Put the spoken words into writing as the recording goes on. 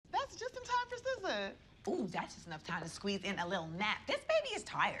breakfast, is it? Ooh, that's just enough time to squeeze in a little nap. This baby is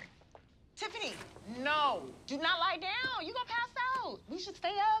tired. Tiffany, no. Do not lie down. You gonna pass out. We should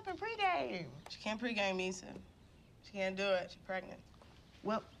stay up and pregame. She can't pregame, Misa. She can't do it. She's pregnant.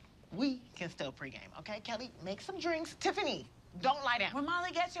 Well, we can still pregame, okay? Kelly, make some drinks. Tiffany, don't lie down. When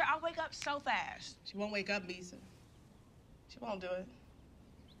Molly gets here, I'll wake up so fast. She won't wake up, Misa. She won't do it.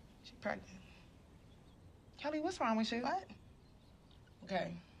 She's pregnant. Kelly, what's wrong with you? What?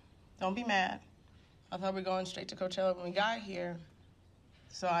 Okay, don't be mad. I thought we were going straight to Coachella when we got here,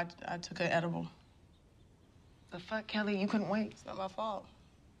 so I took an edible. The fuck, Kelly? You couldn't wait. It's not my fault.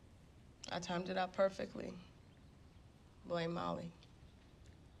 I timed it out perfectly. Blame Molly.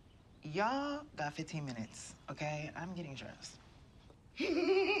 Y'all got 15 minutes, okay? I'm getting dressed.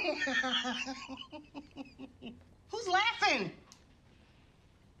 Who's laughing?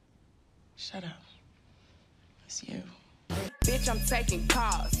 Shut up. It's you. Bitch, I'm taking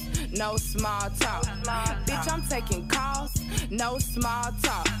calls, no small talk. Bitch, I'm taking calls, no small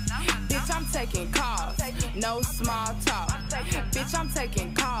talk. Bitch, I'm taking calls, no small talk. Bitch, I'm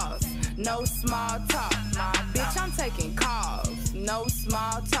taking calls, no small talk. Bitch, I'm taking calls, no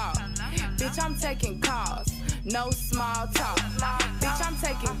small talk. Bitch, I'm taking calls, no small talk. Bitch, I'm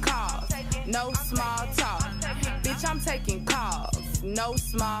taking calls, no small talk. Bitch, I'm taking calls, no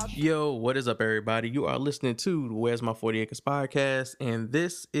small. Yo, what is up, everybody? You are listening to the Where's My 40 Acres podcast, and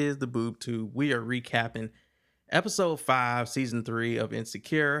this is the Boob Tube. We are recapping episode 5, season 3 of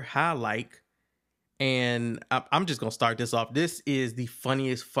Insecure, High Like. And I'm just gonna start this off. This is the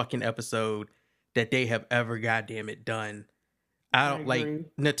funniest fucking episode that they have ever goddamn it done. I don't like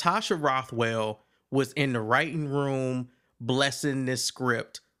Natasha Rothwell was in the writing room blessing this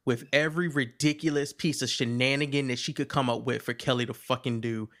script with every ridiculous piece of shenanigan that she could come up with for Kelly to fucking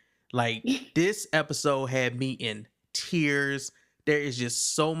do. Like, this episode had me in tears. There is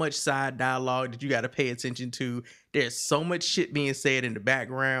just so much side dialogue that you got to pay attention to. There's so much shit being said in the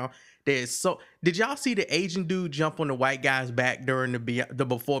background. Did y'all see the Asian dude jump on the white guy's back during the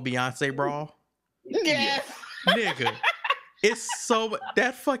before Beyonce brawl? Yes. Nigga. It's so,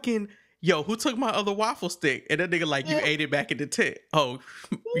 that fucking, yo, who took my other waffle stick? And that nigga like, you ate it back in the tent. Oh,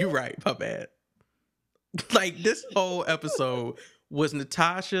 you right, my bad. Like, this whole episode was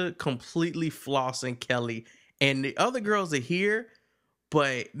Natasha completely flossing Kelly. And the other girls are here,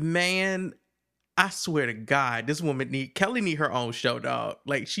 but man, I swear to God, this woman Kelly need her own show, dog.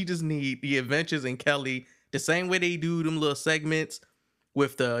 Like, she just need the Adventures in Kelly, the same way they do them little segments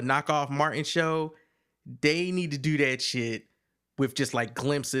with the Knockoff Martin show. They need to do that shit with just like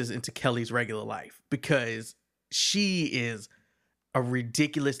glimpses into Kelly's regular life, because she is a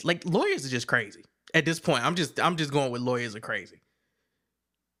ridiculous, like, lawyers are just crazy at this point. I'm just going with lawyers are crazy.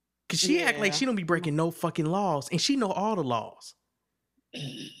 Cause she act like she don't be breaking no fucking laws, and she know all the laws.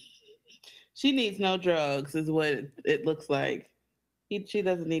 She needs no drugs is what it looks like. She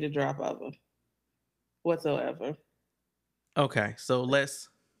doesn't need a drop of them whatsoever. Okay, so let's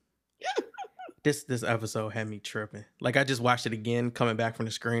This episode had me tripping. Like, I just watched it again coming back from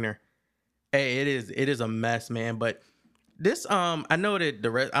the screener. Hey, it is a mess, man. But this, I know that the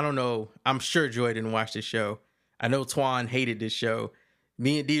rest, I don't know. I'm sure Joy didn't watch this show. I know Twan hated this show.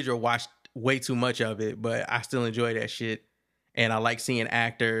 Me and Deidre watched way too much of it, but I still enjoy that shit. And I like seeing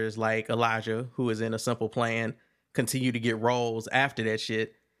actors like Elijah, who is in A Simple Plan, continue to get roles after that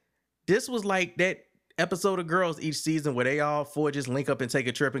shit. This was like that episode of Girls each season where they all four just link up and take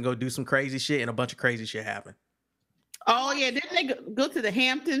a trip and go do some crazy shit, and a bunch of crazy shit happen. Oh yeah, didn't they go to the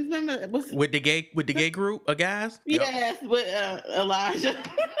Hamptons? Remember with the gay group of guys? Yes, with Elijah.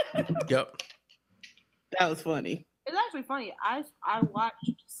 Yep. That was funny. It's actually funny. I watched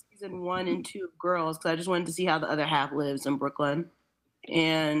season 1 and 2 of Girls because I just wanted to see how the other half lives in Brooklyn,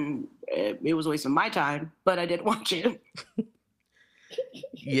 and it was a waste of my time, but I did watch it.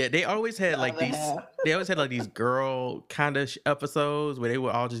 Yeah, they always had like these. They always had like these girl kind of episodes where they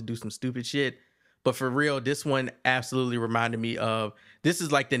would all just do some stupid shit. But for real, this one absolutely reminded me of. This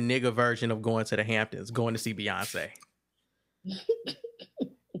is like the nigga version of going to the Hamptons, going to see Beyonce.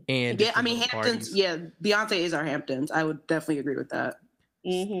 And yeah, I mean Hamptons. Parties. Yeah, Beyonce is our Hamptons. I would definitely agree with that.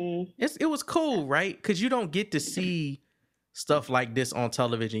 Mm-hmm. It was cool, right? Because you don't get to see stuff like this on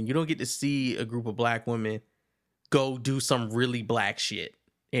television. You don't get to see a group of black women go do some really black shit.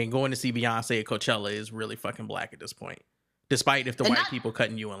 And going to see Beyonce at Coachella is really fucking black at this point. Despite if the white people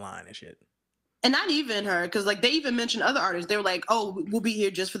cutting you in line and shit. And not even her, because like they even mentioned other artists. They were like, "Oh, we'll be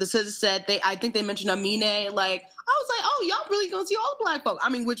here just for the SZA set." I think they mentioned Amine. Like, I was like, "Oh, y'all really gonna see all the black folk?" I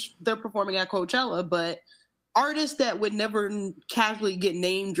mean, which they're performing at Coachella, but artists that would never casually get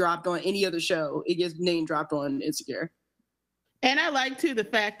name dropped on any other show, it gets name dropped on Insecure. And I like too the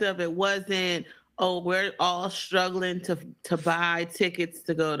fact of it wasn't, oh, we're all struggling to buy tickets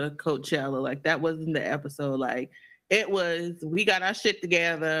to go to Coachella. Like that wasn't the episode. Like it was, we got our shit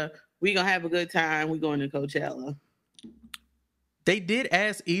together. We gonna have a good time. We going to Coachella. They did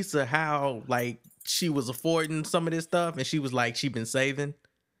ask Issa how like she was affording some of this stuff, and she was like, she been saving.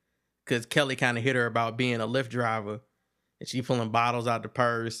 Because Kelly kind of hit her about being a Lyft driver, and she pulling bottles out the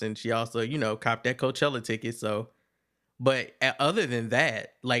purse, and she also, you know, copped that Coachella ticket. So, but other than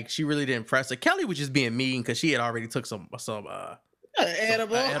that, like she really didn't press her. Kelly was just being mean because she had already took some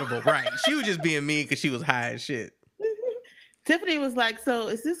edible, right? She was just being mean because she was high as shit. Tiffany was like, "So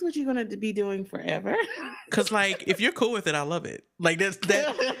is this what you're gonna be doing forever?" Because like, if you're cool with it, I love it. Like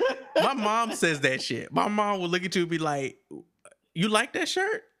that. My mom says that shit. My mom will look at you and be like, "You like that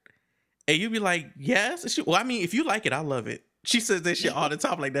shirt?" And you be like, yes. Well, I mean, if you like it, I love it. She says that shit all the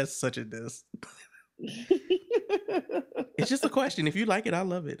time. Like, that's such a diss. It's just a question. If you like it, I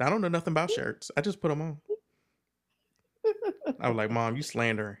love it. I don't know nothing about shirts. I just put them on. I was like, Mom, you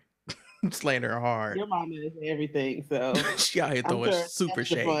slander. You slander her hard. Your mom is everything, so. She out here throwing super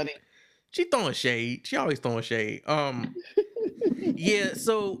shade. Funny. She throwing shade. She always throwing shade. Yeah,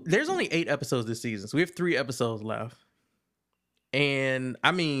 so there's only 8 episodes this season. So we have 3 episodes left. And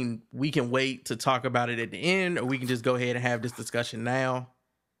I mean, we can wait to talk about it at the end, or we can just go ahead and have this discussion now.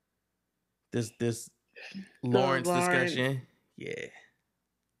 This Lawrence discussion. Yeah.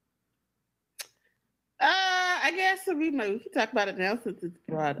 I guess we can talk about it now since it's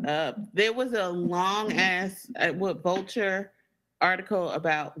brought up. There was a long ass Vulture article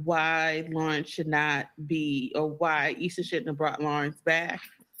about why Lawrence should not be, or why Issa shouldn't have brought Lawrence back.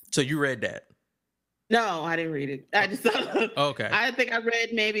 So you read that? No, I didn't read it. I just thought, okay. I think I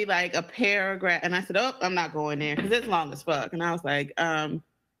read maybe like a paragraph, and I said, "Oh, I'm not going there because it's long as fuck." And I was like,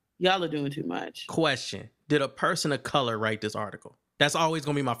 "Y'all are doing too much." Question: did a person of color write this article? That's always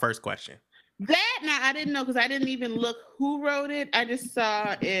gonna be my first question. That now I didn't know because I didn't even look who wrote it. I just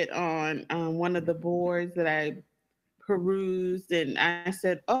saw it on one of the boards that I perused, and I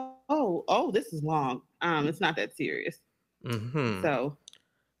said, "Oh, this is long. It's not that serious." Mm-hmm. So,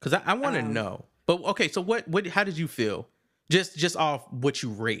 because I want to know. But okay, so what? How did you feel? Just off what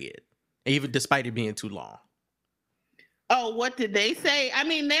you read, even despite it being too long. Oh, what did they say? I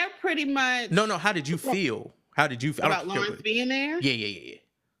mean, they're pretty much. No. How did you feel? How did you feel about Lawrence being there? Yeah.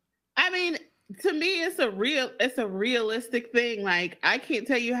 I mean, to me, it's a realistic thing. Like, I can't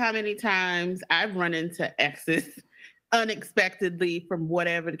tell you how many times I've run into exes unexpectedly from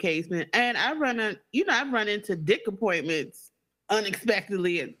whatever the case may. And I've run into dick appointments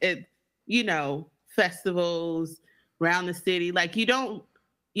unexpectedly at festivals around the city. Like, you don't,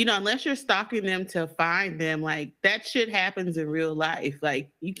 unless you're stalking them to find them, like that shit happens in real life. Like,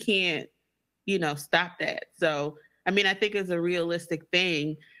 you can't, stop that. So, I mean, I think it's a realistic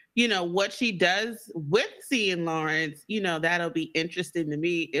thing. What she does with seeing Lawrence, that'll be interesting to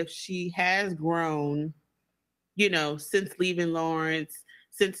me if she has grown, since leaving Lawrence,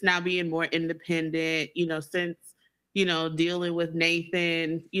 since now being more independent, since, dealing with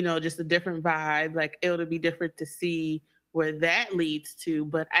Nathan, just a different vibe. Like, it'll be different to see where that leads to,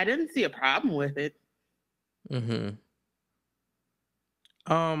 but I didn't see a problem with it. Mm-hmm.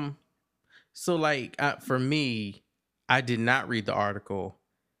 So like, for me, I did not read the article.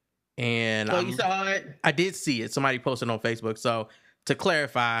 And you saw it? I did see it. Somebody posted on Facebook. So to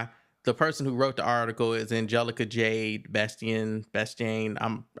clarify, the person who wrote the article is Angelica Jade Bastian.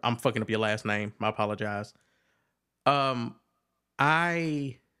 I'm fucking up your last name. I apologize.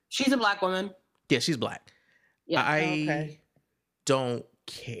 She's a Black woman. Yeah, she's Black. Yeah. I don't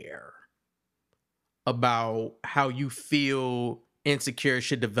care about how you feel Insecure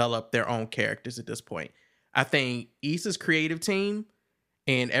should develop their own characters at this point. I think Issa's creative team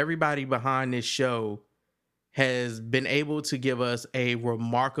and everybody behind this show has been able to give us a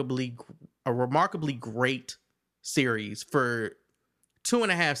remarkably great series for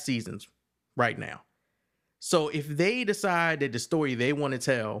 2.5 seasons right now. So if they decide that the story they want to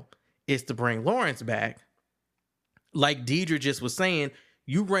tell is to bring Lawrence back, like Deidre just was saying,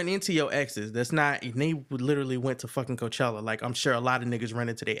 you run into your exes. That's not, they literally went to fucking Coachella. Like, I'm sure a lot of niggas run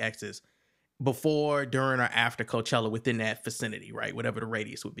into their exes before, during, or after Coachella within that vicinity, right? Whatever the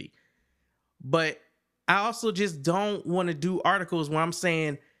radius would be. But I also just don't want to do articles where I'm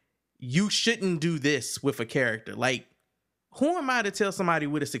saying you shouldn't do this with a character. Like, who am I to tell somebody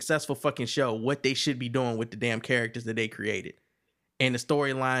with a successful fucking show what they should be doing with the damn characters that they created and the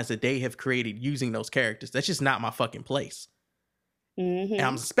storylines that they have created using those characters? That's just not my fucking place. Mm-hmm. And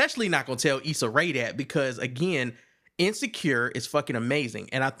I'm especially not going to tell Issa Rae that because, again, Insecure is fucking amazing.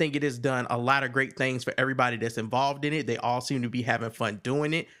 And I think it has done a lot of great things for everybody that's involved in it. They all seem to be having fun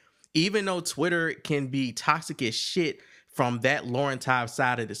doing it. Even though Twitter can be toxic as shit from that Lawrence Hive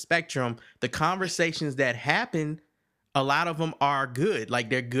side of the spectrum, the conversations that happen, a lot of them are good.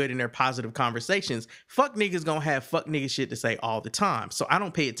 Like, they're good and they're positive conversations. Fuck niggas gonna have fuck nigga shit to say all the time. So I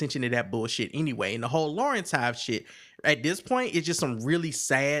don't pay attention to that bullshit anyway. And the whole Lawrence Hive shit, at this point, it's just some really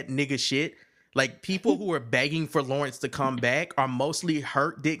sad nigga shit. Like, people who are begging for Lawrence to come back are mostly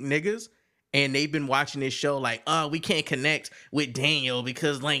hurt dick niggas. And they've been watching this show like, oh, we can't connect with Daniel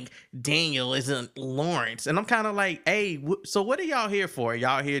because, like, Daniel isn't Lawrence. And I'm kind of like, hey, so what are y'all here for?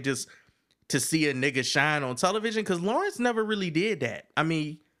 Y'all here just to see a nigga shine on television? Because Lawrence never really did that. I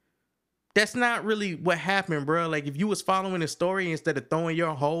mean, that's not really what happened, bro. Like, if you was following the story instead of throwing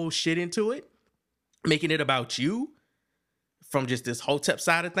your whole shit into it, making it about you from just this Hotep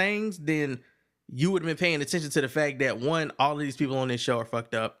side of things, then you would have been paying attention to the fact that, one, all of these people on this show are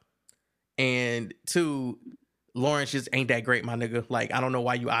fucked up. And two, Lawrence just ain't that great, my nigga. Like, I don't know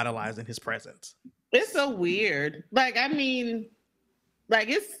why you idolizing his presence. It's so weird. Like, I mean, like,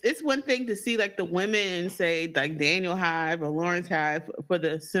 it's one thing to see, like, the women say, like, Daniel Hive or Lawrence Hive for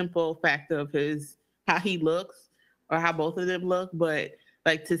the simple fact of how he looks or how both of them look. But,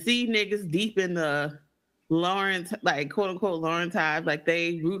 like, to see niggas deep in the Lawrence, like, quote unquote Lawrence Hive, like,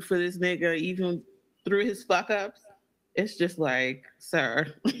 they root for this nigga even through his fuck ups, it's just like, sir.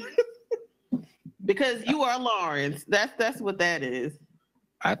 Because you are Lawrence. That's what that is.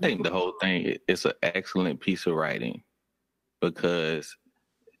 I think the whole thing is an excellent piece of writing because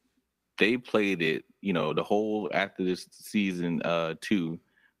they played it, you know, the whole after this season 2,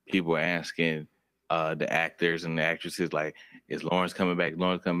 people were asking the actors and the actresses, like, is Lawrence coming back?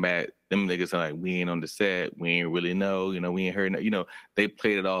 Lawrence coming back? Them niggas are like, we ain't on the set. We ain't really know. You know, we ain't heard. You know, they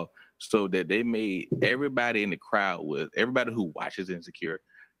played it off so that they made everybody in the crowd everybody who watches Insecure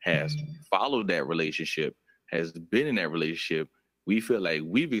has followed that relationship, has been in that relationship. We feel like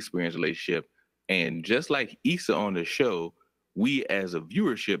we've experienced a relationship. And just like Issa on the show, we as a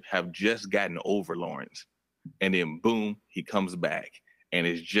viewership have just gotten over Lawrence. And then boom, he comes back. And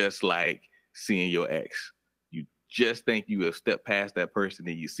it's just like seeing your ex. You just think you have stepped past that person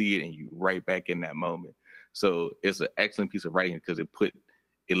and you see it and you right back in that moment. So it's an excellent piece of writing because it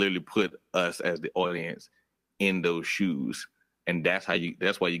literally put us as the audience in those shoes. And that's why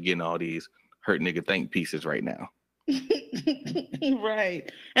you're getting all these hurt nigga think pieces right now. Right.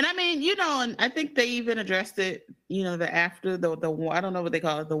 And I mean, you know, and I think they even addressed it, you know, the after the I don't know what they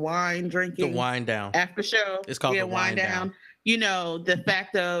call it, the wine drinking. The wine down. After show. It's called the wine down. You know, the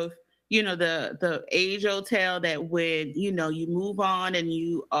fact of, you know, the age old tale that when, you know, you move on and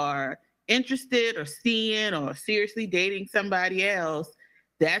you are interested or seeing or seriously dating somebody else,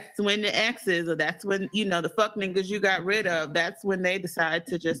 that's when the exes, or that's when, you know, the fuck niggas you got rid of, that's when they decide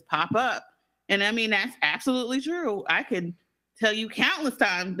to just pop up. And I mean, that's absolutely true. I can tell you countless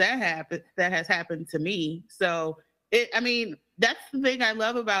times that has happened to me. So I mean, that's the thing I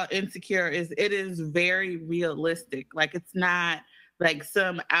love about Insecure is it is very realistic. Like, it's not like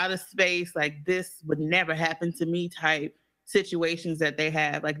some out of space, like this would never happen to me type situations that they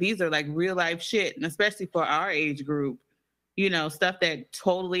have. Like, these are like real life shit. And especially for our age group, you know, stuff that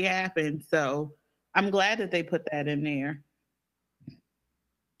totally happened. So I'm glad that they put that in there.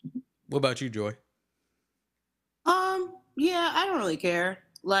 What about you, Joy? Yeah, I don't really care.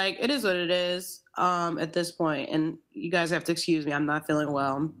 Like, it is what it is at this point. And you guys have to excuse me. I'm not feeling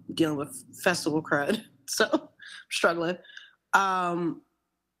well. I'm dealing with festival crud. So I'm struggling.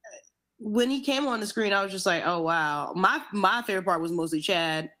 When he came on the screen, I was just like, oh, wow. My favorite part was mostly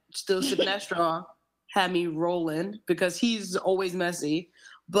Chad still sipping that straw. Had me rolling because he's always messy.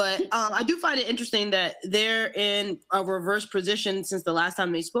 But I do find it interesting that they're in a reverse position since the last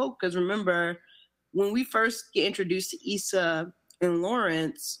time they spoke. Because remember, when we first get introduced to Issa and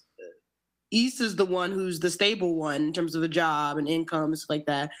Lawrence, Issa's the one who's the stable one in terms of a job and income and stuff like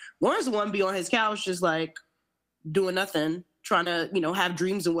that. Lawrence the one be on his couch just like doing nothing, trying to, you know, have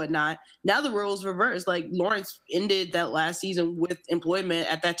dreams and whatnot. Now the roles reversed. Like, Lawrence ended that last season with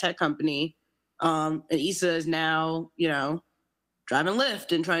employment at that tech company. And Issa is now, you know, driving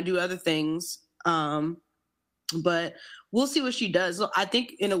Lyft and trying to do other things. But we'll see what she does. So I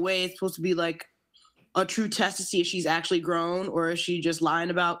think in a way it's supposed to be like a true test to see if she's actually grown or is she just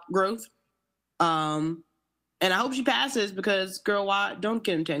lying about growth. And I hope she passes because, girl, why don't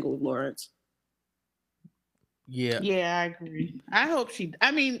get entangled with Lawrence? Yeah. Yeah, I agree. I hope she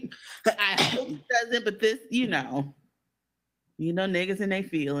doesn't, but this, you know, niggas and their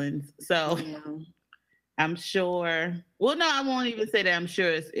feelings. So Yeah. I'm sure. Well, no, I won't even say that I'm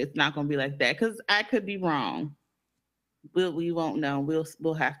sure it's not going to be like that because I could be wrong. we won't know.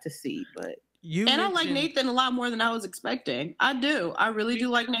 We'll have to see. But I like Nathan a lot more than I was expecting. I do. I really do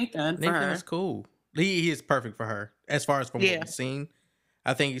like Nathan. Nathan is cool. He is perfect for her as far as from what we've seen.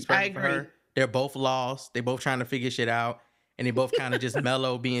 I think he's perfect for her. They're both lost. They both trying to figure shit out, and they both kind of just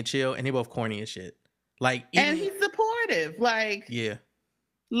mellow, being chill, and they both corny as shit. Like, and he's supportive. Like, yeah,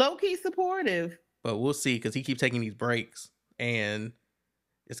 low key supportive. But we'll see, because he keeps taking these breaks, and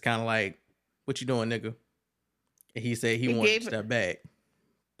it's kind of like, what you doing, nigga? And he said he wanted to step back,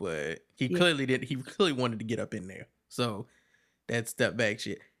 but he clearly did. He clearly wanted to get up in there. So that step back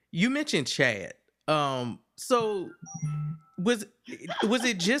shit. You mentioned Chad. So was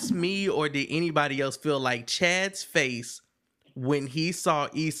it just me, or did anybody else feel like Chad's face when he saw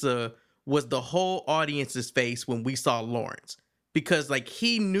Issa was the whole audience's face when we saw Lawrence? Because like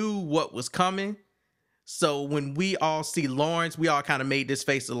he knew what was coming. So when we all see Lawrence, we all kind of made this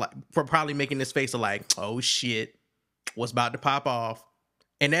face probably making this face of like, oh shit, what's about to pop off?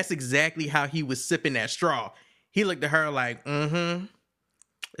 And that's exactly how he was sipping that straw. He looked at her like,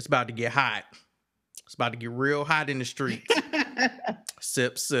 it's about to get hot. It's about to get real hot in the streets.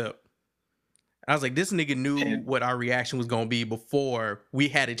 Sip, sip. I was like, this nigga knew what our reaction was going to be before we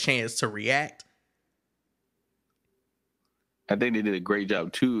had a chance to react. I think they did a great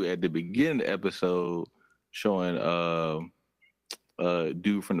job too at the beginning of the episode, showing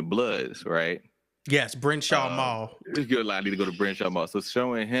dude from the Bloods, right? Yes, Brenshaw Mall. It's a good line. I need to go to Brenshaw Mall. So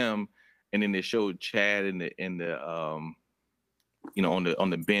showing him, and then they showed Chad in the on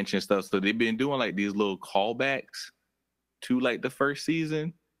the bench and stuff. So they've been doing like these little callbacks to like the first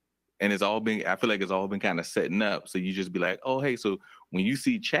season, and I feel like it's all been kind of setting up. So you just be like, oh hey, so when you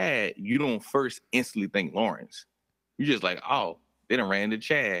see Chad, you don't first instantly think Lawrence. You just like, oh, they done ran to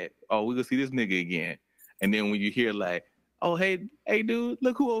Chad. Oh, we gonna see this nigga again. And then when you hear like, oh, hey, dude,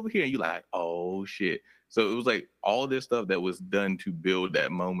 look who over here. And you like, oh, shit. So it was like all this stuff that was done to build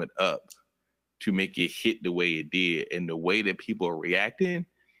that moment up to make it hit the way it did. And the way that people are reacting,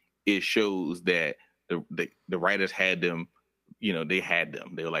 it shows that the writers had them, they had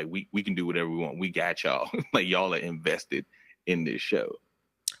them. They were like, we can do whatever we want. We got y'all. Like, y'all are invested in this show.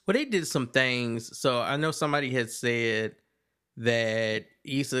 Well, they did some things. So I know somebody had said that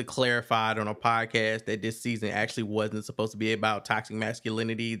Issa clarified on a podcast that this season actually wasn't supposed to be about toxic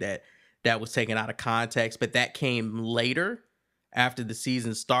masculinity, that was taken out of context, but that came later after the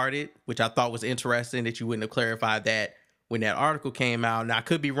season started, which I thought was interesting that you wouldn't have clarified that when that article came out. Now, I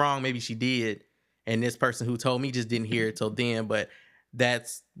could be wrong. Maybe she did. And this person who told me just didn't hear it till then, but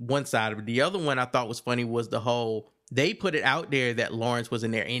that's one side of it. The other one I thought was funny was the whole, they put it out there that Lawrence was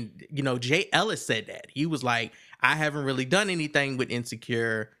in there. And, Jay Ellis said that. He was like, I haven't really done anything with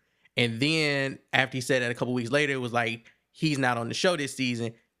Insecure. And then after he said that a couple weeks later, it was like, he's not on the show this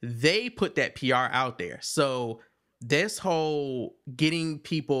season. They put that PR out there. So this whole getting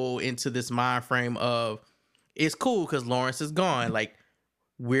people into this mind frame of, it's cool because Lawrence is gone. Like,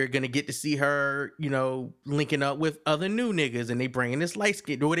 we're going to get to see her, linking up with other new niggas. And they bring in this light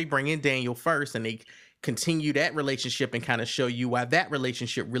skin, or they bring in Daniel first, and they continue that relationship and kind of show you why that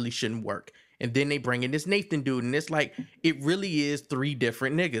relationship really shouldn't work. And then they bring in this Nathan dude, and it's like, it really is three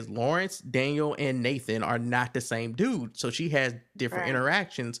different niggas. Lawrence, Daniel, and Nathan are not the same dude. So she has different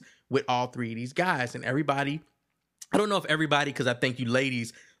interactions with all three of these guys. And everybody, I don't know if everybody, because I think you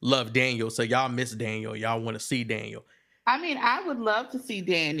ladies love Daniel, so y'all miss Daniel. Y'all want to see Daniel. I mean, I would love to see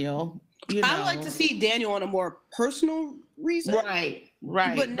Daniel. I would like to see Daniel on a more personal reason. Right.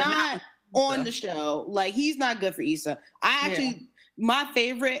 But not on the show. Like, he's not good for Issa. My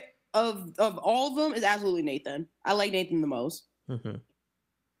favorite of all of them is absolutely Nathan. I like Nathan the most. Mm-hmm.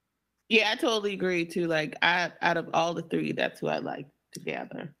 Yeah, I totally agree too. Like, out of all the three, that's who I like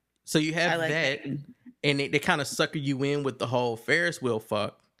together. So you have that, and they kind of sucker you in with the whole Ferris wheel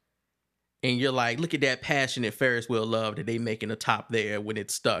fuck. And you're like, look at that passionate Ferris wheel love that they make in the top there when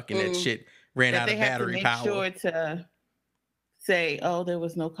it's stuck and that shit ran out of battery power. They have to make sure to say, oh, there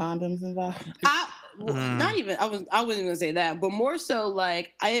was no condoms involved. Not even, I wasn't gonna say that, but more so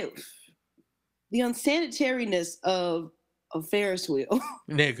like the unsanitariness of a Ferris wheel.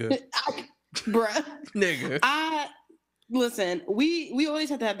 Nigga. Bruh. Nigga. Listen, we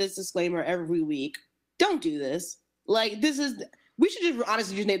always have to have this disclaimer every week. Don't do this. Like, we should just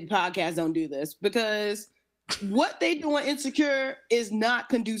honestly just name the podcast Don't Do This, because what they do on Insecure is not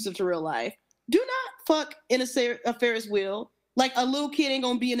conducive to real life. Do not fuck in a Ferris wheel. Like, a little kid ain't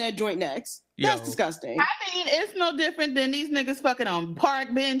gonna be in that joint next. That's disgusting. I mean, it's no different than these niggas fucking on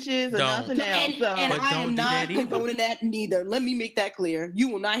park benches or nothing else. And I am not condoning that neither. Let me make that clear. You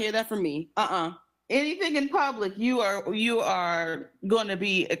will not hear that from me. Anything in public, you are going to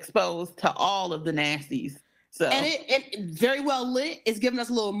be exposed to all of the nasties. So And it very well lit. It's giving us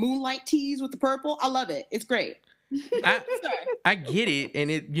a little moonlight tease with the purple. I love it. It's great. I get it,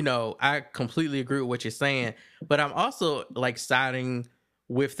 and I completely agree with what you're saying, but I'm also like siding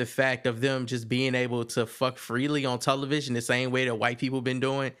with the fact of them just being able to fuck freely on television the same way that white people been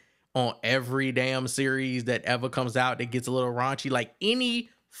doing on every damn series that ever comes out that gets a little raunchy. Like any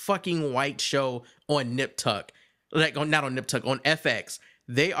fucking white show on Nip Tuck, not on Nip Tuck, on FX,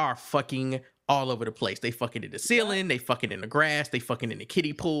 they are fucking all over the place. They fucking in the ceiling, they fucking in the grass, they fucking in the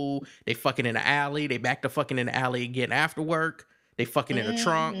kiddie pool, they fucking in the alley, they back to fucking in the alley again after work, they fucking in the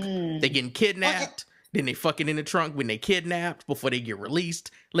trunk, they getting kidnapped, then they fucking in the trunk when they kidnapped before they get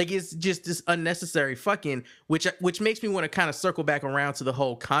released. Like, it's just this unnecessary fucking, which makes me want to kind of circle back around to the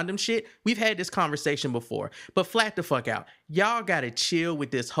whole condom shit. We've had this conversation before, but flat the fuck out. Y'all gotta chill with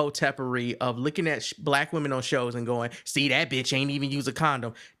this hotepery of looking at black women on shows and going, see, that bitch ain't even use a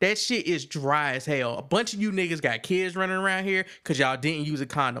condom. That shit is dry as hell. A bunch of you niggas got kids running around here because y'all didn't use a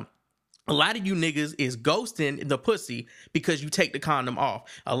condom. A lot of you niggas is ghosting the pussy because you take the condom off.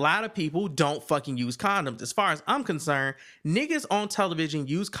 A lot of people don't fucking use condoms. As far as I'm concerned, niggas on television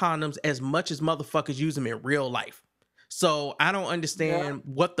use condoms as much as motherfuckers use them in real life. So I don't understand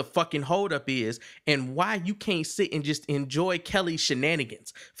what the fucking holdup is and why you can't sit and just enjoy Kelly's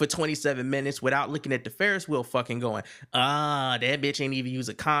shenanigans for 27 minutes without looking at the Ferris wheel fucking going, that bitch ain't even use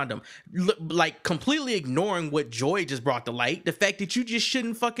a condom. Like completely ignoring what Joy just brought to light. The fact that you just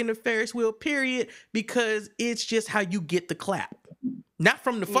shouldn't fucking the Ferris wheel, period, because it's just how you get the clap. Not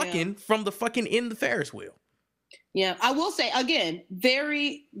from the fucking, from the fucking in the Ferris wheel. Yeah, I will say again,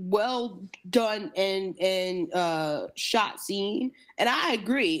 very well done and shot scene, and I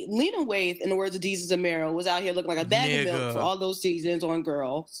agree. Lena Waithe, in the words of Deezus and Mero, was out here looking like a bag of milk for all those seasons on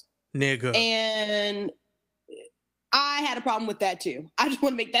Girls. Nigga. And I had a problem with that too. I just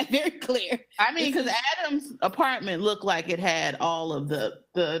want to make that very clear. I mean, because Adam's apartment looked like it had all of the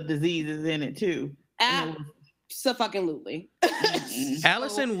diseases in it too. Absolutely.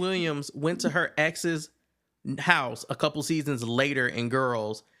 Allison Williams went to her ex's house a couple seasons later in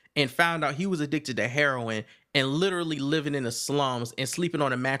Girls and found out he was addicted to heroin and literally living in the slums and sleeping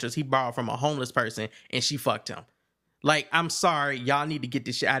on a mattress he borrowed from a homeless person, and she fucked him. Like, I'm sorry, y'all need to get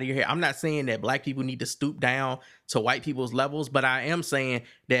this shit out of your head. I'm not saying that black people need to stoop down to white people's levels, but I am saying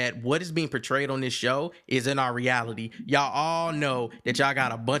that what is being portrayed on this show is in our reality. Y'all all know that y'all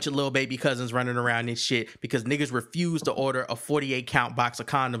got a bunch of little baby cousins running around this shit because niggas refuse to order a 48 count box of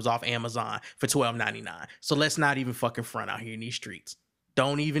condoms off Amazon for $12.99. So let's not even fucking front out here in these streets.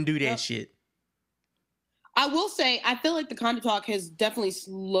 Don't even do that shit. I will say, I feel like the condom talk has definitely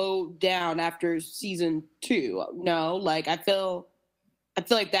slowed down after season 2. No, like I feel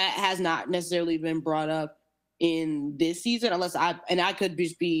like that has not necessarily been brought up in this season, unless I could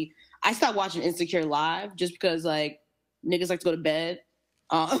just be. I stopped watching Insecure Live just because like niggas like to go to bed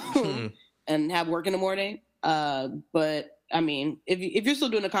and have work in the morning. But I mean, if you're still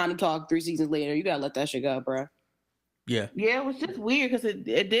doing a condom talk 3 seasons later, you gotta let that shit go, bro. Yeah, it was just weird because it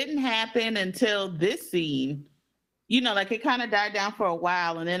didn't happen until this scene. You know, like it kind of died down for a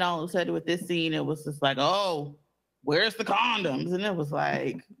while, and then all of a sudden with this scene, it was just like, oh, where's the condoms? And it was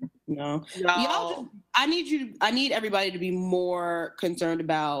like, no. Y'all I need everybody to be more concerned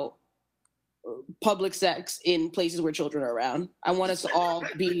about public sex in places where children are around. I want us to all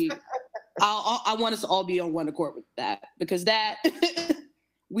be. I want us to all be on one accord with that, because that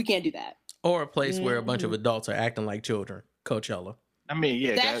we can't do that. Or a place where a bunch of adults are acting like children. Coachella. I mean,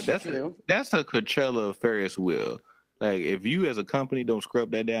 yeah, that's a Coachella Ferris wheel. Like, if you as a company don't scrub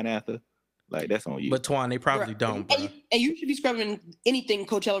that down after, like, that's on you. But Twan, they probably don't. Bro. And you should be scrubbing anything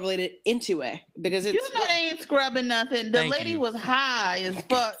Coachella related into it, because it's, you know they ain't scrubbing nothing. The lady was high as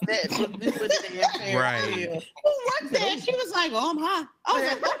fuck. That was right. Who was that? She was like, "Oh, I'm high." I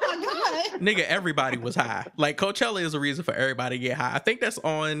was like, "Oh my god." Nigga, everybody was high. Like, Coachella is a reason for everybody to get high. I think that's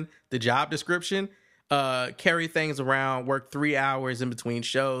on the job description. Carry things around, work 3 hours in between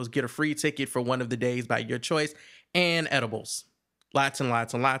shows, get a free ticket for one of the days by your choice, and edibles. Lots and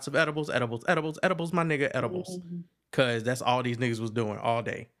lots and lots of edibles, my nigga, edibles. Because that's all these niggas was doing all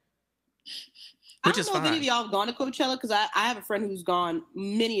day. Which is fine. I don't know if any of y'all have gone to Coachella, because I have a friend who's gone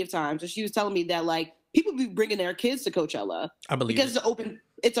many of times, and she was telling me that, like, people be bringing their kids to Coachella. I believe because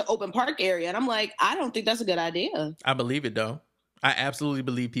it's an open park area. And I'm like, I don't think that's a good idea. I believe it, though. I absolutely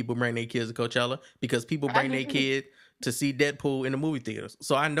believe people bring their kids to Coachella because people bring their kid to see Deadpool in the movie theaters.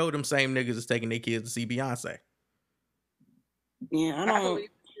 So I know them same niggas is taking their kids to see Beyonce. Yeah, I don't believe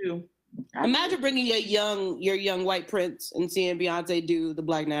you. Imagine bringing your young white prince and seeing Beyonce do the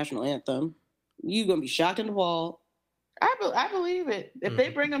Black National Anthem. You gonna be shocked in the wall. I believe it. If they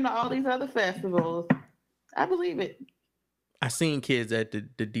bring them to all these other festivals, I believe it. I seen kids at the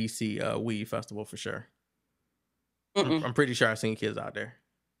DC Weed Festival for sure. I'm pretty sure I seen kids out there.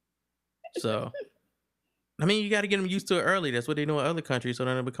 So, I mean, you got to get them used to it early. That's what they do in other countries, so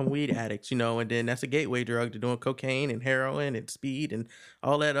then they become weed addicts, you know. And then that's a gateway drug to doing cocaine and heroin and speed and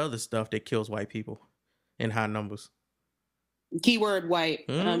all that other stuff that kills white people in high numbers. Keyword white.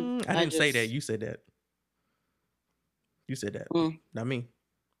 I didn't say that. You said that. You said that. Not me.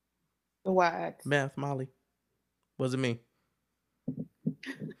 What? Meth, Molly. Wasn't me.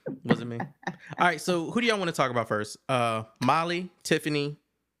 Wasn't me. All right, so who do y'all want to talk about first? Molly, Tiffany,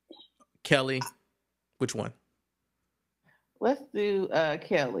 Kelly. Which one? Let's do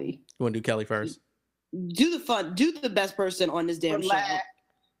Kelly. You want to do Kelly first? Do the best person on this damn show.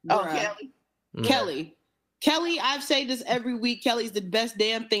 Oh, Bruh. Kelly. Kelly, I've said this every week. Kelly's the best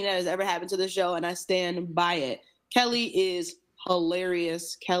damn thing that has ever happened to the show, and I stand by it. Kelly is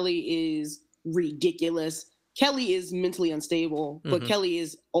hilarious. Kelly is ridiculous. Kelly is mentally unstable, but Kelly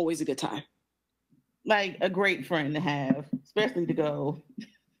is always a good time. Like a great friend to have, especially to go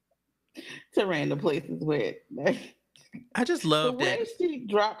to random places with. I just love the that. way she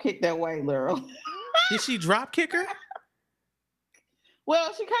drop kicked that white girl. Did she drop kick her?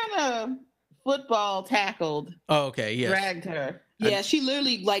 Well, she kind of football tackled. Oh, okay, yes. Dragged her. Yeah, she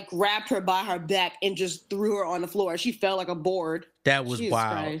literally like grabbed her by her back and just threw her on the floor. She fell like a board. That was Jesus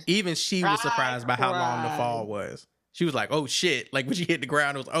wild. Christ. Even she was surprised by how long the fall was. She was like, "Oh shit!" Like when she hit the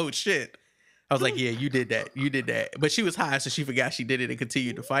ground, it was, "Oh shit." I was like, "Yeah, you did that. You did that." But she was high, so she forgot she did it and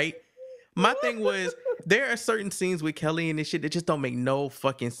continued to fight. My thing was, there are certain scenes with Kelly and this shit that just don't make no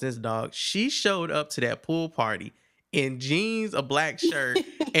fucking sense, dog. She showed up to that pool party in jeans, a black shirt,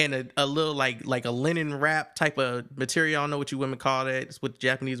 and a little like a linen wrap type of material. I don't know what you women call that. It's what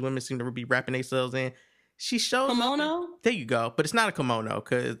Japanese women seem to be wrapping themselves in. She shows Kimono? There you go. But it's not a kimono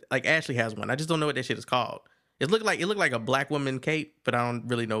because like Ashley has one. I just don't know what that shit is called. It looked like a black woman cape, but I don't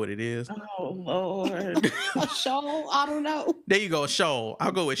really know what it is. Oh Lord. A shawl? I don't know. There you go, shawl.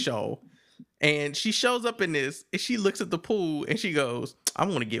 I'll go with shawl. And she shows up in this, and she looks at the pool, and she goes, "I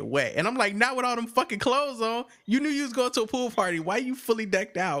want to get wet." And I'm like, not with all them fucking clothes on. You knew you was going to a pool party. Why you fully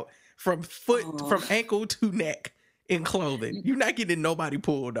decked out from ankle to neck in clothing? You're not getting nobody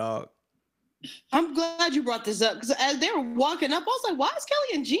pool, dog. I'm glad you brought this up because as they were walking up, I was like, "Why is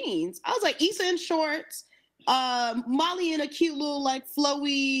Kelly in jeans?" I was like, "Issa in shorts, Molly in a cute little like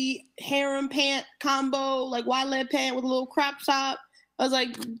flowy harem pant combo, like wide leg pant with a little crop top." I was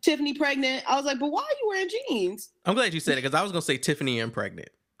like, Tiffany pregnant. I was like, but why are you wearing jeans? I'm glad you said it because I was gonna say Tiffany and pregnant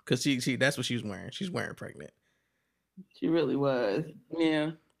because she that's what she was wearing. She's wearing pregnant. She really was.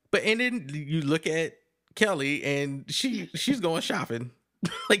 Yeah. But and then you look at Kelly and she's going shopping,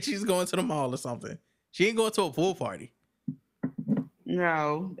 like she's going to the mall or something. She ain't going to a pool party.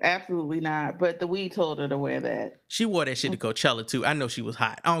 No, absolutely not. But the weed told her to wear that. She wore that shit to Coachella too. I know she was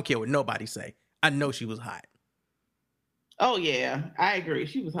hot. I don't care what nobody say. I know she was hot. Oh yeah, I agree.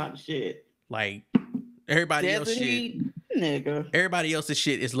 She was hot as shit. Like everybody else shit, nigga. Everybody else's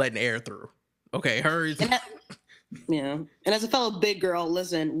shit is letting air through. Okay, hers. Yeah. And as a fellow big girl,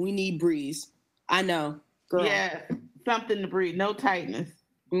 listen, we need breeze. I know, girl. Yeah, something to breathe. No tightness.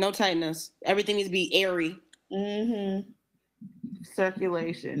 No tightness. Everything needs to be airy.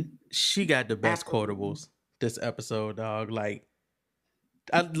 Circulation. She got the best quotables this episode, dog. Like.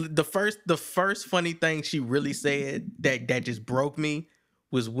 The first funny thing she really said that just broke me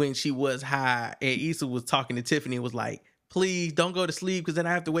was when she was high and Issa was talking to Tiffany and was like, "Please don't go to sleep because then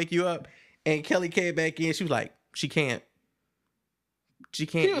I have to wake you up." And Kelly came back in. She was like, She can't. She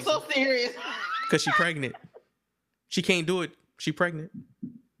was so serious because she's pregnant. She can't do it. She pregnant.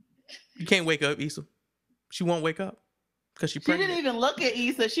 You can't wake up, Issa. She won't wake up because she's pregnant. She didn't even look at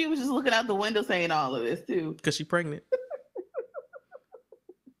Issa. She was just looking out the window saying all of this too because she's pregnant.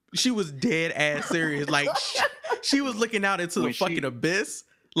 She was dead ass serious. Like she was looking out into the fucking abyss.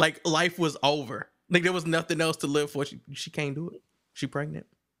 Like life was over. Like there was nothing else to live for. She can't do it. She pregnant.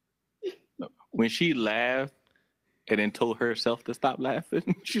 When she laughed and then told herself to stop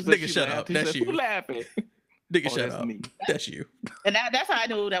laughing, she's like, "Nigga, shut up. That's you." Who laughing? Nigga, shut up. Me. That's you. And that's how I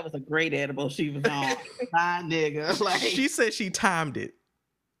knew that was a great edible she was on. My nigga. Like she said she timed it.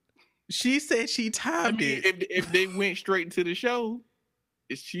 She said she timed it. If they went straight into the show,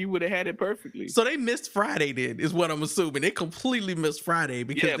 she would have had it perfectly. So they missed Friday then, is what I'm assuming. They completely missed Friday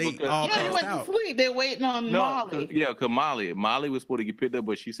because they all passed out. They're waiting on Molly. Because Molly was supposed to get picked up,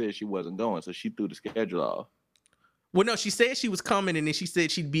 but she said she wasn't going, so she threw the schedule off. Well, no, she said she was coming, and then she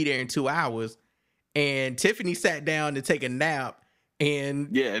said she'd be there in 2 hours. And Tiffany sat down to take a nap,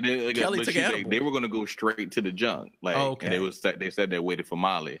 and Kelly took an edible. They were going to go straight to the junk. Like, and they said they waited for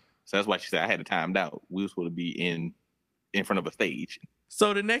Molly. So that's why she said I had it timed out. We were supposed to be in front of a stage.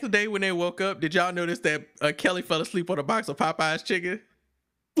 So the next day when they woke up, did y'all notice that Kelly fell asleep on a box of Popeye's chicken?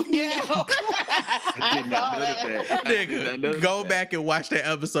 Yeah. I did not notice that. Nigga, go back and watch that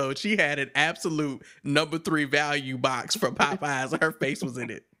episode. She had an absolute number 3 value box from Popeyes, and her face was in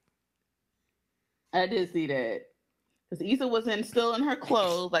it. I did see that. Because Issa was still in her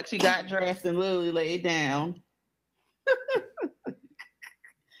clothes, like she got dressed and literally laid down.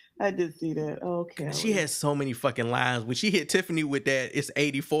 I did see that. Okay. She had so many fucking lines. When she hit Tiffany with that, it's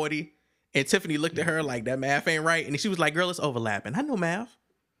 80-40, and Tiffany looked at her like, that math ain't right. And she was like, girl, it's overlapping. I know math.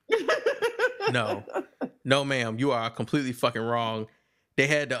 No, ma'am. You are completely fucking wrong. They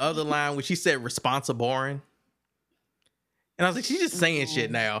had the other line when she said responsible boring. And I was like, she's just saying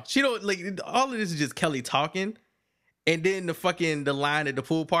shit now. She don't like all of this is just Kelly talking. And then the line at the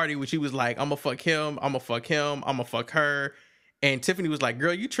pool party where she was like, I'm gonna fuck him, I'm gonna fuck him, I'm gonna fuck her. And Tiffany was like,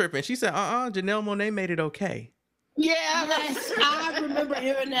 girl, you tripping. She said, Janelle Monáe made it okay. Yeah, I remember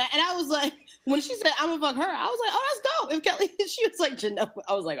hearing that. And I was like, when she said, I'm gonna fuck her, I was like, oh, that's dope. If Kelly, she was like, Janelle,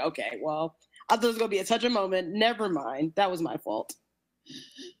 I was like, okay, well, I thought it was gonna be a touch of moment. Never mind. That was my fault.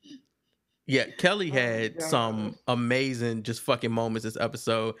 Yeah, Kelly had some amazing just fucking moments this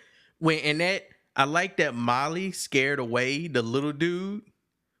episode. I like that Molly scared away the little dude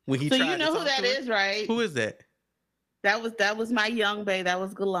when he tried to talk to her. So you know who that is, right? Who is that? That was my young bae. That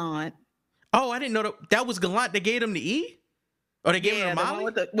was Gallant. Oh, I didn't know that was Gallant. They gave him the E? Or they gave him the Molly?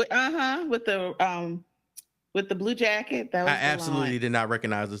 With the blue jacket. That was Gallant. Absolutely did not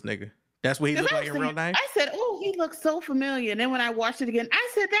recognize this nigga. That's what he looked like in real life? I said, oh, he looks so familiar. And then when I watched it again, I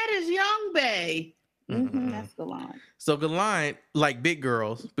said, that is young bae. That's Gallant. So Gallant, like big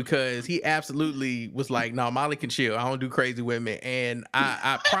girls, because he absolutely was like, no, Molly can chill. I don't do crazy women. And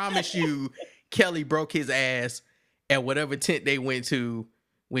I promise you, Kelly broke his ass at whatever tent they went to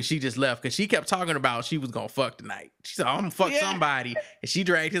when she just left. Because she kept talking about she was going to fuck tonight. She said, I'm going to fuck somebody. And she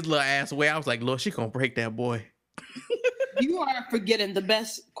dragged his little ass away. I was like, Lord, she going to break that boy. You are forgetting the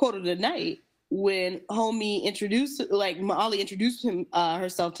best quote of the night when Molly introduced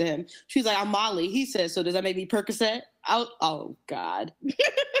herself to him. She's like, I'm Molly. He says, so does that make me Percocet? Oh God. I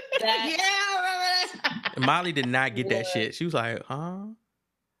remember that. Molly did not get that shit. She was like, huh?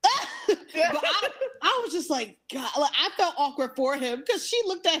 But I was just like, God, like, I felt awkward for him because she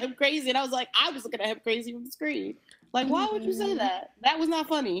looked at him crazy, and I was like, I was looking at him crazy from the screen. Like, why would you say that? That was not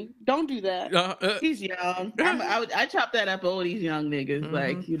funny. Don't do that. He's young. I chop that up all these young niggas,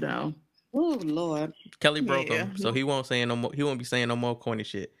 like, you know. Oh Lord. Kelly broke him, so he won't say no more. He won't be saying no more corny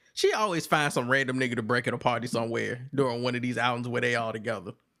shit. She always finds some random nigga to break at a party somewhere during one of these outings where they all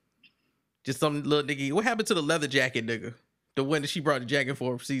together. Just some little nigga. What happened to the leather jacket nigga? The one that she brought the jacket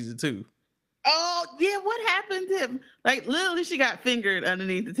for season 2. Oh yeah, what happened to him? Like literally, she got fingered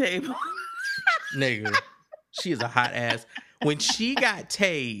underneath the table. Nigga, she is a hot ass. When she got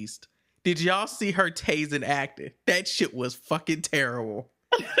tased, did y'all see her tasing acting? That shit was fucking terrible.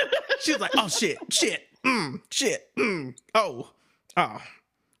 She was like, oh shit, oh,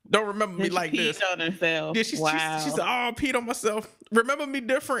 don't remember me like this. On herself. Yeah, she said, oh, I peed on myself. Remember me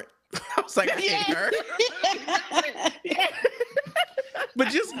different. I was like, I hate her. But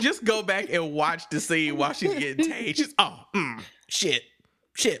just go back and watch the scene while she's getting tased. She's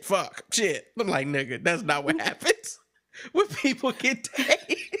shit, fuck, shit. I'm like, nigga, that's not what happens when people get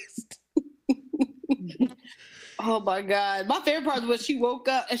tased. Oh my God. My favorite part was when she woke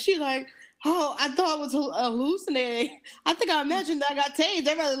up and she like, oh, I thought it was hallucinating. I think I imagined that I got tased.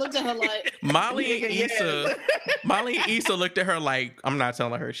 Everybody looked at her like Molly and Issa looked at her like, I'm not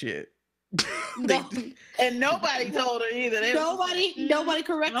telling her shit. And nobody told her either. Nobody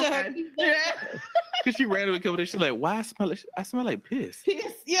corrected her. Because she randomly come there, she's like, why I smell like piss.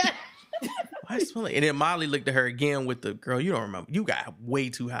 Yeah. Why I smell like? And then Molly looked at her again with the girl, you don't remember. You got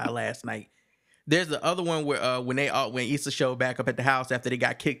way too high last night. There's the other one where when Issa showed back up at the house after they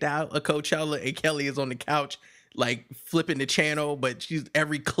got kicked out of Coachella, and Kelly is on the couch like flipping the channel, but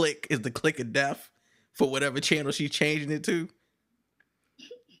every click is the click of death for whatever channel she's changing it to.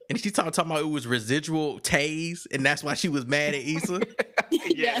 And she talking about it was residual tase, and that's why she was mad at Issa.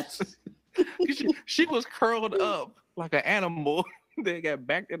 Yes. She was curled up like an animal. They got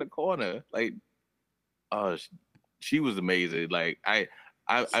backed in the corner. Like, she was amazing. Like, I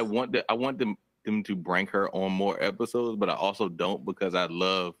want them to bring her on more episodes, but I also don't, because I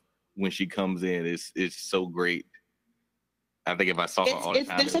love when she comes in. It's so great. I think if I saw her all the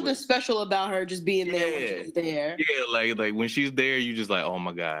time, there's something special about her just being there when she's there. Yeah, like when she's there, you just like, oh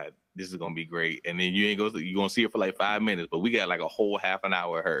my God, this is gonna be great. And then you're gonna see her for like 5 minutes, but we got like a whole half an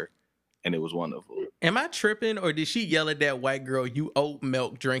hour of her. and it was wonderful. Am I tripping, or did she yell at that white girl, "You oat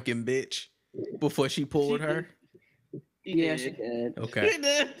milk drinking bitch," before she pulled her? Yeah, she did.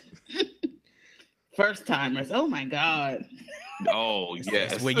 Okay. First timers. Oh my God. Oh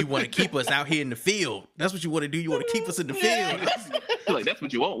yes, That's where you want to keep us out here in the field. That's what you want to do. You want to keep us in the field. like that's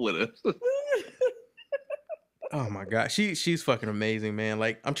what you want with us. Oh my God, she's fucking amazing, man.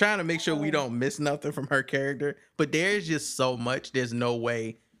 Like, I'm trying to make sure we don't miss nothing from her character, but there's just so much. There's no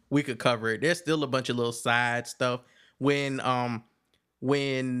way we could cover it. There's still a bunch of little side stuff. When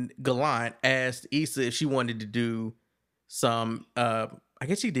Gallant asked Issa if she wanted to do some, I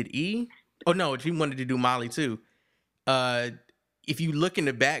guess she did E. Oh no, she wanted to do Molly too. If you look in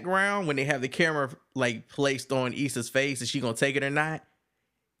the background when they have the camera like placed on Issa's face, is she gonna take it or not?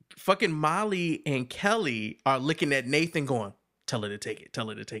 Fucking Molly and Kelly are looking at Nathan going, tell her to take it, tell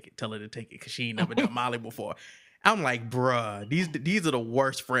her to take it, tell her to take it, because she ain't never done Molly before. I'm like, bruh, these are the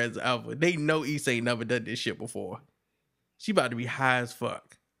worst friends ever. They know Issa ain't never done this shit before. She about to be high as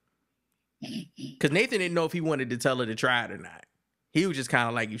fuck. Because Nathan didn't know if he wanted to tell her to try it or not. He was just kind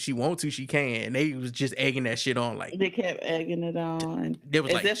of like, if she wants to, she can. And they was just egging that shit on. Like, they kept egging it on. They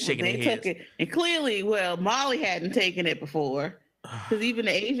was like shaking their heads. Took it. And clearly, well, Molly hadn't taken it before. Because even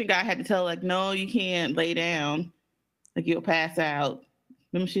the Asian guy had to tell her, like, no, you can't lay down. Like, you'll pass out.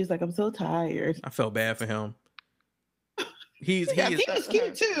 Then she's like, I'm so tired. I felt bad for him. He was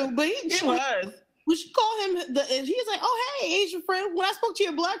cute too, but he was. We should call him he's like, oh, hey, Asian friend. When I spoke to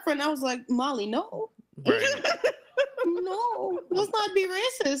your black friend, I was like, Molly, no. Right. No, let's not be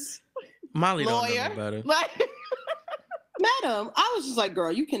racist. Molly don't know no better. Madam, I was just like,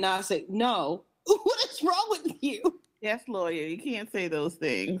 girl, you cannot say no. What is wrong with you? Yes, lawyer, you can't say those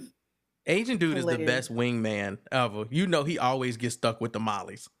things. Asian dude is the best wingman ever. You know he always gets stuck with the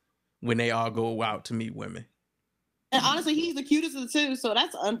Mollies when they all go out to meet women. And honestly, he's the cutest of the two, so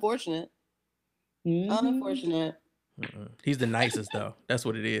that's unfortunate. Mm-hmm. Unfortunate. He's the nicest though. That's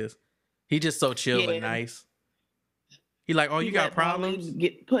what it is. He just so chill and nice. He like, oh, you got problems?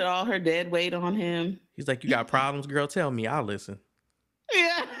 Put all her dead weight on him. He's like, you got problems, girl? Tell me, I'll listen.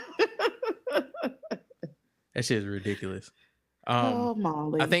 Yeah. That shit is ridiculous. Oh,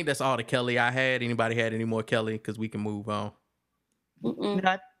 Molly. I think that's all the Kelly I had. Anybody had any more Kelly? Because we can move on.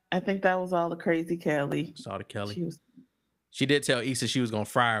 I think that was all the crazy Kelly. That's all the Kelly. She did tell Issa she was gonna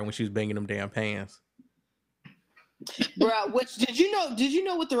fry her when she was banging them damn pans. Bro, which did you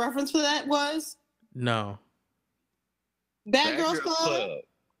know what the reference for that was? No. Bad Girls Club.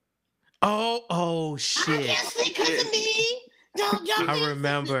 Oh shit. Obviously, because of me. I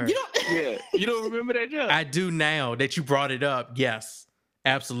remember. You don't remember that joke? I do now that you brought it up. Yes,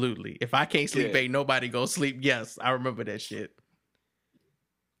 absolutely. If I can't sleep, ain't nobody gonna sleep. Yes, I remember that shit.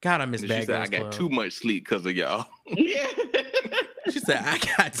 God, I miss Bad Girls Club. I got too much sleep because of y'all. Yeah. She said, I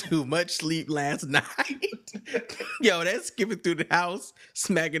got too much sleep last night. Yo, that skipping through the house,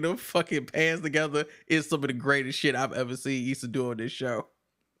 smacking them fucking pans together is some of the greatest shit I've ever seen Issa do on this show.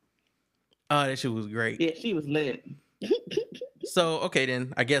 Oh, that shit was great. Yeah, she was lit. So, okay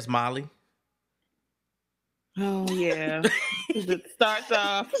then, I guess Molly. Oh, yeah. It starts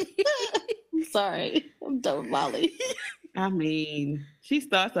off. Sorry, I'm done with Molly. I mean, she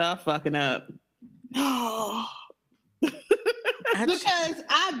starts off fucking up. Because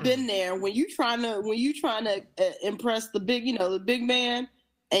I've been there when you trying to impress the big man,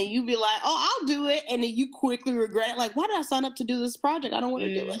 and you be like, oh, I'll do it, and then you quickly regret, like, why did I sign up to do this project? I don't want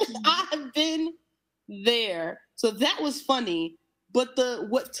to do it. I've been there, so that was funny. But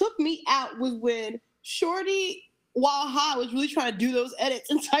what took me out was when Shorty, while high, was really trying to do those edits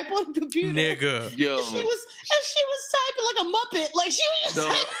and type on the computer. Nigga. Yo. And she was typing like a Muppet. Like she was just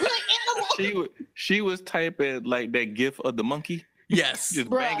typing like animal. She was typing like that gif of the monkey. Yes. Just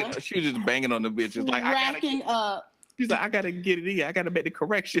banging. She was just banging on the bitches. Like racking up. She's like, I gotta get it in. I gotta make the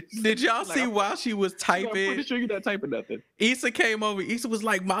corrections. Did y'all see while she was typing? I'm pretty sure you're not typing nothing. Issa came over. Issa was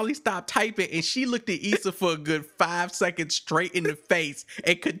like, Molly, stop typing. And she looked at Issa for a good 5 seconds straight in the face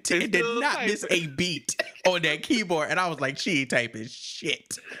and did not miss a beat on that keyboard. And I was like, she ain't typing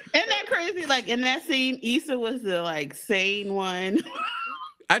shit. Isn't that crazy? Like in that scene, Issa was the like sane one.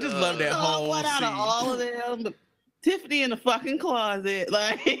 I just love that whole one scene. out of all of them. Tiffany in the fucking closet.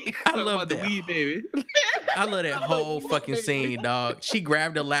 Like I love the weed, baby. I love that whole fucking scene, dog. She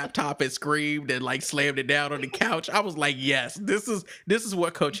grabbed her laptop and screamed and like slammed it down on the couch. I was like, yes, this is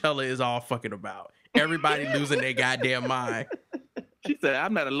what Coachella is all fucking about. Everybody losing their goddamn mind. She said,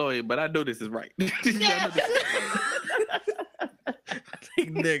 I'm not a lawyer, but I know this is right.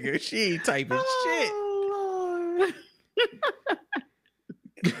 Nigga, she ain't typing shit.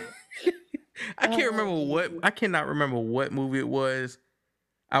 I cannot remember what movie it was.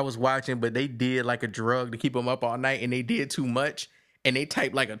 I was watching, but they did like a drug to keep them up all night, and they did too much, and they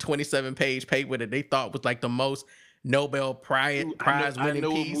typed like a 27-page paper that they thought was like the most Nobel Prize I winning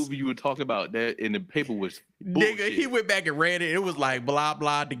know piece. what movie you were talking about. That and the paper was Nigga, bullshit. he went back and read it. It was like blah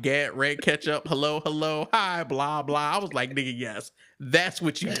blah the gat red ketchup hello hi blah blah. I was like, nigga, yes, that's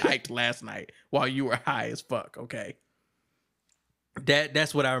what you typed last night while you were high as fuck. Okay,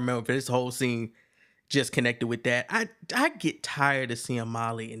 that's what I remember for this whole scene. Just connected with that. I get tired of seeing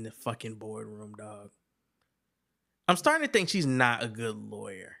Molly in the fucking boardroom, dog. I'm starting to think she's not a good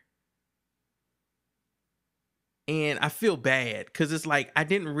lawyer. And I feel bad because it's like I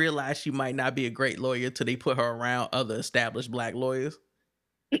didn't realize she might not be a great lawyer till they put her around other established black lawyers.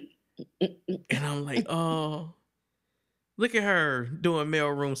 And I'm like, oh, look at her doing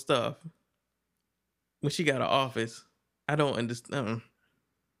mailroom stuff when she got an office. I don't understand.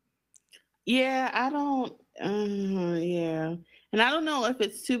 Yeah, I don't. Yeah, and I don't know if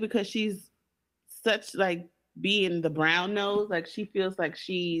it's too because she's such like being the brown nose, like she feels like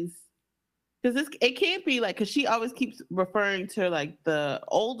she's because it can't be like because she always keeps referring to like the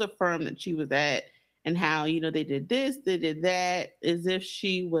older firm that she was at and how they did this, they did that, as if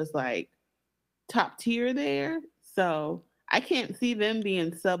she was like top tier there. So I can't see them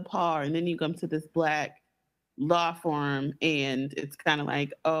being subpar, and then you come to this black law firm and it's kind of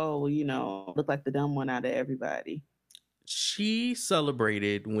like, oh, look like the dumb one out of everybody. She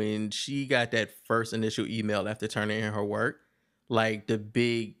celebrated when she got that first initial email after turning in her work. Like the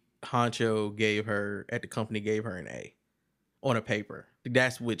big honcho at the company gave her an A on a paper.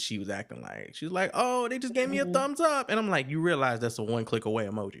 That's what she was acting like. She was like, oh, they just gave me a thumbs up. And I'm like, you realize that's a one click away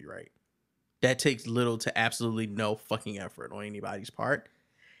emoji, right? That takes little to absolutely no fucking effort on anybody's part.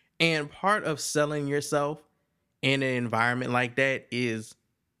 And part of selling yourself in an environment like that is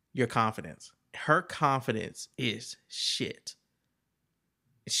your confidence. Her confidence is shit.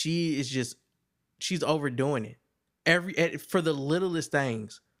 She's overdoing it. For the littlest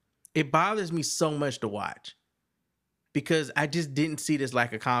things. It bothers me so much to watch because I just didn't see this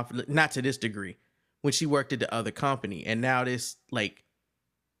like a confidence, not to this degree, when she worked at the other company. And now this like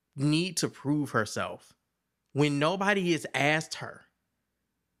need to prove herself when nobody has asked her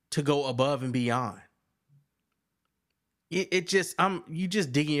to go above and beyond. You just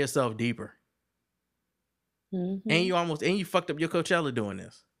digging yourself deeper. Mm-hmm. And you fucked up your Coachella doing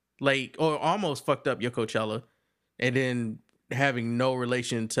this. Like, or almost fucked up your Coachella and then having no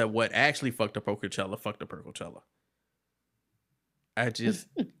relation to what actually fucked up her Coachella. I just,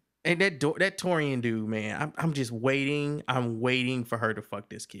 and that Torian dude, man, I'm just waiting. I'm waiting for her to fuck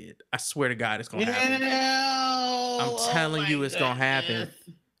this kid. I swear to God, it's going to happen. I'm telling you it's going to happen.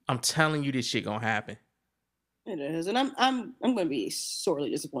 I'm telling you this shit going to happen. It is, and I'm going to be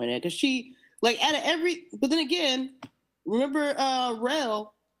sorely disappointed because she like out of every. But then again, remember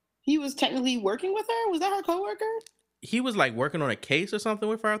Rel? He was technically working with her. Was that her coworker? He was like working on a case or something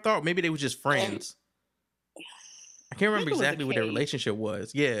with her. I thought maybe they were just friends. I can't remember exactly what their relationship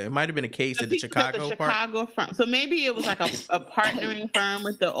was. Yeah, it might have been a case at the Chicago firm. So maybe it was like a partnering firm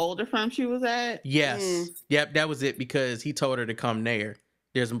with the older firm she was at. Yes, yep, that was it because he told her to come there.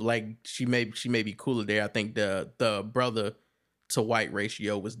 There's like she may be cooler there. I think the brother to white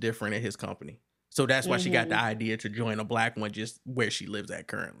ratio was different at his company, so that's why she got the idea to join a black one just where she lives at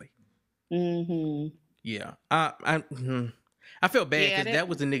currently. Yeah, I feel bad because that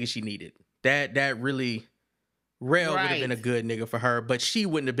was the nigga she needed. That really Rail would have been a good nigga for her, but she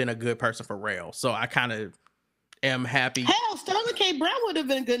wouldn't have been a good person for Rail. So I kind of am happy. Hell, Sterling K. Brown would have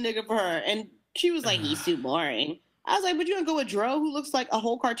been a good nigga for her, and she was like, he's too boring. I was like, but you gonna go with Dro, who looks like a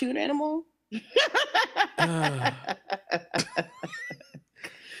whole cartoon animal? Somebody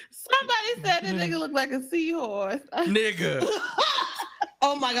said that nigga looked like a seahorse. Nigga.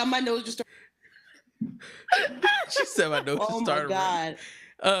 Oh my God, my nose just started. She said my nose just started. Oh my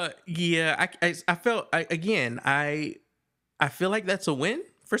God. Yeah, I felt, I feel like that's a win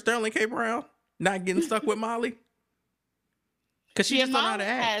for Sterling K. Brown, not getting stuck with Molly. Because she just don't know how to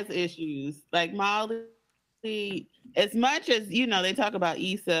act. Has issues. Like Molly, as much as, they talk about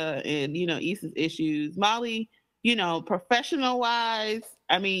Issa and, Issa's issues, Molly, professional wise,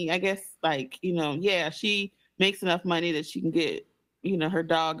 I mean, I guess like, she makes enough money that she can get, her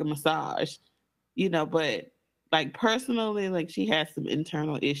dog a massage, but like personally, like she has some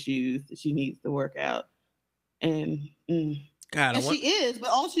internal issues that she needs to work out. And God, and she is, but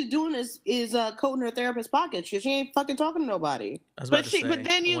all she's doing is coating her therapist's pockets. She ain't fucking talking to nobody. But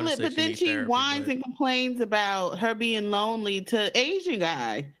then she whines and complains about her being lonely to Asian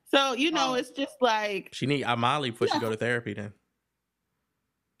guy. So it's just like she need Molly before she go to therapy. Then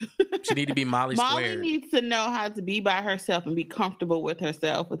She need to be Molly Molly squared. needs to know how to be by herself and be comfortable with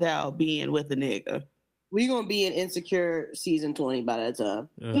herself without being with a nigga. We're gonna be in Insecure season 20 by that time.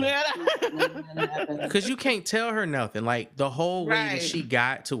 Because you can't tell her nothing. Like the whole way that Right. she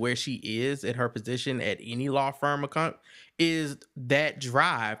got to where she is at her position at any law firm is that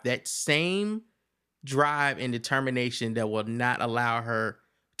drive, that same drive and determination that will not allow her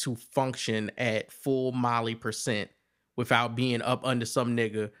to function at full Molly percent without being up under some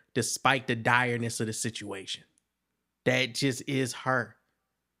nigga, despite the direness of the situation. That just is her.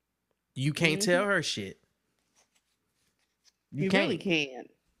 You can't tell her shit. You really can't.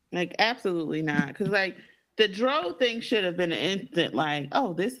 Like, absolutely not. Because, like, the Dro thing should have been an instant, like,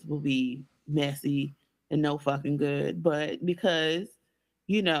 oh, this will be messy and no fucking good. But because,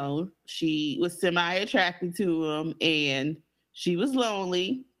 you know, she was semi-attracted to him and she was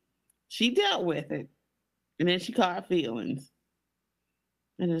lonely, she dealt with it. And then she caught feelings.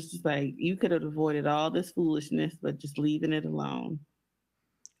 And it's just like, you could have avoided all this foolishness, but just leaving it alone.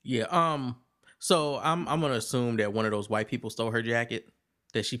 Yeah, so I'm gonna assume that one of those white people stole her jacket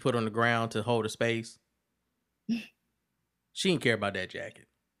that she put on the ground to hold a space. She didn't care about that jacket.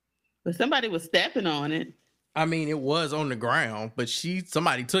 But somebody was stepping on it. I mean, it was on the ground, but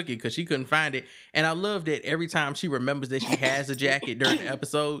somebody took it because she couldn't find it. And I love that every time she remembers that she has a jacket during the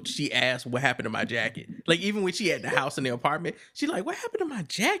episode, she asks, what happened to my jacket? Like, even when she had the house in the apartment, she's like, what happened to my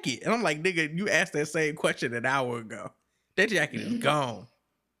jacket? And I'm like, nigga, you asked that same question an hour ago. That jacket is gone.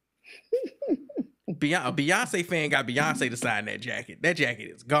 A Beyonce fan got Beyonce to sign that jacket. That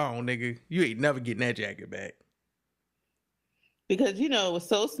jacket is gone, nigga. You ain't never getting that jacket back. Because, you know, it was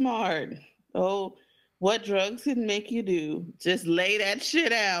so smart. Oh, what drugs can make you do? Just lay that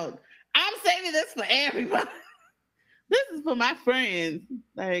shit out. I'm saving this for everybody. This is for my friends.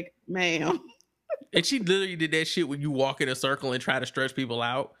 Like, ma'am. And she literally did that shit when you walk in a circle and try to stretch people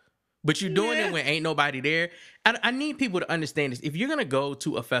out. But you're doing it when ain't nobody there. I need people to understand this. If you're going to go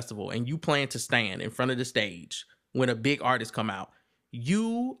to a festival and you plan to stand in front of the stage when a big artist come out,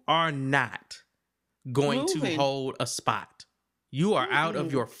 you are not going to hold a spot. You are out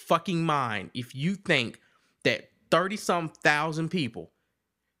of your fucking mind if you think that 30-some thousand people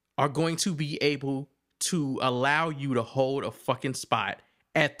are going to be able to allow you to hold a fucking spot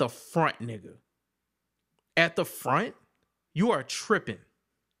at the front, nigga. At the front, you are tripping.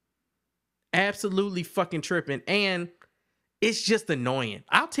 Absolutely fucking tripping. And it's just annoying.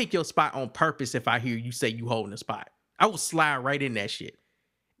 I'll take your spot on purpose if I hear you say you holding a spot. I will slide right in that shit.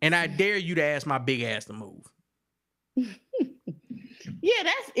 And I dare you to ask my big ass to move. Yeah,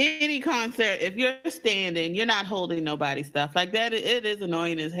 that's any concert. If you're standing, you're not holding nobody's stuff. Like that, it is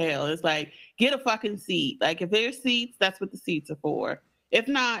annoying as hell. It's like, get a fucking seat. Like, if there's seats, that's what the seats are for. If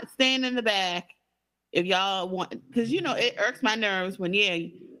not, stand in the back. If y'all want, because, you know, it irks my nerves when,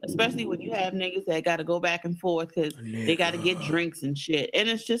 especially when you have niggas that got to go back and forth because they got to get drinks and shit. And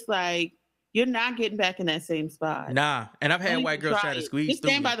it's just like, you're not getting back in that same spot. Nah. And I've had white girls try to squeeze just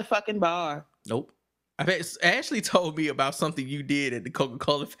stand by the fucking bar. Nope. Ashley told me about something you did at the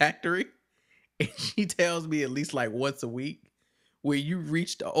Coca-Cola factory. And she tells me at least like once a week where you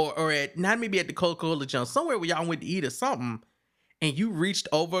reached, or at, not maybe at the Coca-Cola jump, somewhere where y'all went to eat or something. And you reached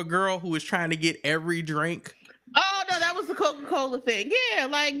over a girl who was trying to get every drink. Oh, no, that was the Coca-Cola thing. Yeah,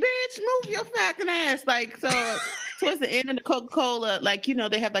 like, bitch, move your fucking ass. Like, so towards the end of the Coca-Cola, like, you know,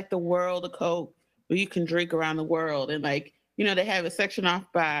 they have like the world of Coke where you can drink around the world. And like, you know, they have a section off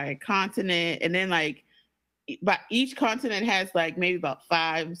by continent. And then like, by each continent has like maybe about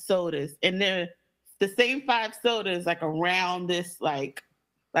 5 sodas. And they're the same 5 sodas like around this like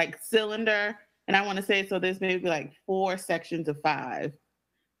cylinder. And I want to say, so there's maybe like 4 sections of 5.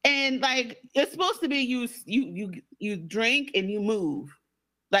 And like, it's supposed to be you drink and you move.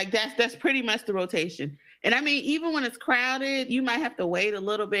 Like that's pretty much the rotation. And I mean, even when it's crowded, you might have to wait a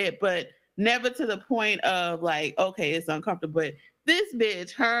little bit, but never to the point of like, okay, it's uncomfortable. But this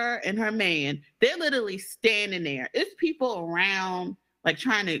bitch, her and her man, they're literally standing there. It's people around like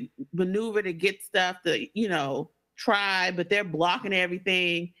trying to maneuver to get stuff to, you know, try, but they're blocking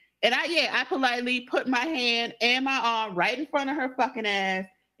everything. And I politely put my hand and my arm right in front of her fucking ass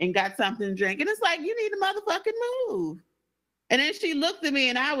and got something to drink. And it's like, you need to motherfucking move. And then she looked at me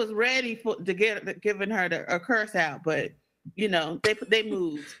and I was ready giving her a curse out. But, you know, they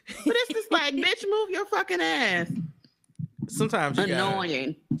moved. But it's just like, bitch, move your fucking ass. Sometimes you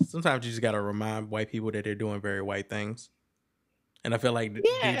annoying. Sometimes you just got to remind white people that they're doing very white things. And I feel like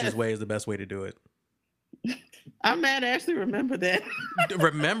Deidre's way is the best way to do it. I'm mad Ashley remember that.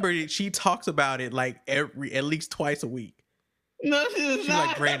 Remember, she talks about it like at least twice a week. No, she's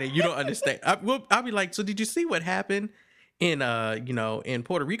like, Brandon, you don't understand. I'll be like, so did you see what happened in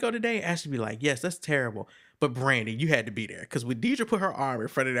Puerto Rico today, Ashley be like, yes, that's terrible. But Brandy, you had to be there. Because when Deidre put her arm in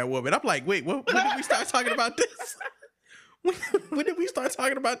front of that woman, I'm like, wait, when did we start talking about this? When did we start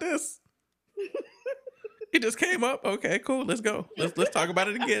talking about this? It just came up. Okay, cool. Let's go. Let's talk about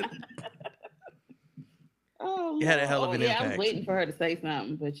it again. Oh, it had a hell of an impact. I was waiting for her to say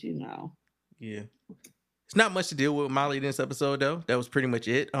something, but Yeah. It's not much to deal with Molly in this episode, though. That was pretty much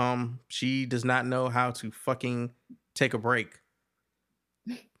it. She does not know how to fucking take a break.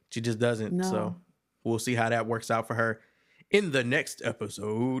 She just doesn't. No. So we'll see how that works out for her in the next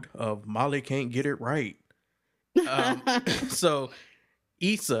episode of Molly Can't Get It Right. So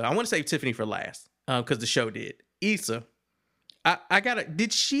Issa, I want to save Tiffany for last because the show did. Issa,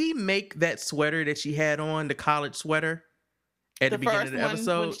 did she make that sweater that she had on, the college sweater? At the beginning of the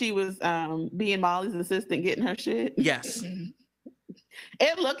episode, when she was being Molly's assistant, getting her shit. Yes,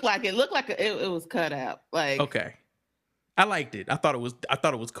 it looked like it was cut out. Like, okay, I liked it. I thought it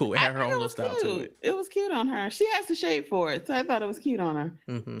was cool. It had her own little style to it. It was cute on her. She has the shape for it, so I thought it was cute on her.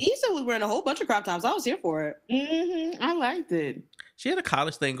 Mm-hmm. Issa was wearing a whole bunch of crop tops. I was here for it. Mm-hmm. I liked it. She had a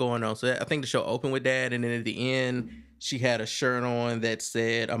college thing going on, so I think the show opened with that, and then at the end, she had a shirt on that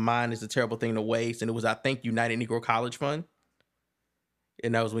said, "A mind is a terrible thing to waste," and it was, I think, United Negro College Fund.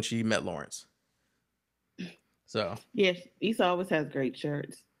 And that was when she met Lawrence. So yes, Issa always has great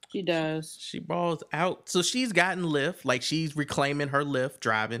shirts. She does. She balls out. So she's gotten Lyft, like she's reclaiming her Lyft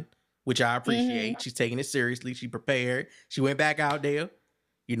driving, which I appreciate. Mm-hmm. She's taking it seriously. She prepared. She went back out there.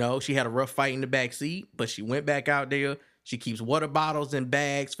 She had a rough fight in the back seat, but she went back out there. She keeps water bottles and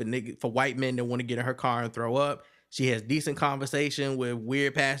bags for white men that want to get in her car and throw up. She has decent conversation with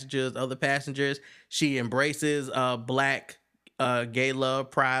weird passengers, other passengers. She embraces black gay love,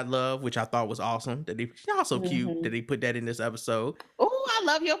 pride love, which I thought was awesome. She's also cute that they put that in this episode. Oh, I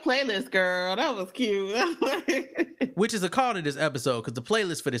love your playlist, girl. That was cute. Which is a call to this episode because the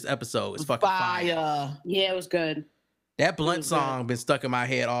playlist for this episode is fucking fire. Yeah, it was good. That blunt song been stuck in my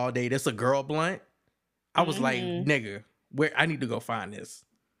head all day. That's a girl blunt. I was like, nigga, where I need to go find this.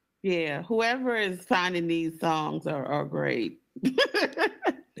 Yeah, whoever is finding these songs are great.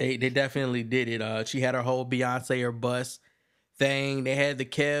 They definitely did it. She had her whole Beyonce or bust thing. They had the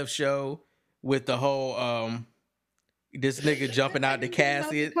Kev show with the whole this nigga jumping out the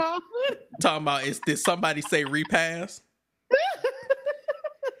casket talking about, did somebody say repass?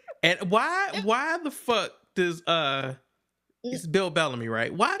 And why the fuck does it's Bill Bellamy,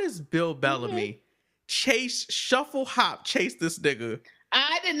 right? Why does Bill Bellamy shuffle hop chase this nigga?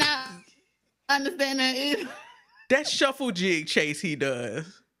 I did not understand that either. That shuffle jig chase he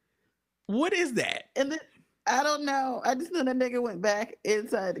does. What is that? And then I don't know. I just know that nigga went back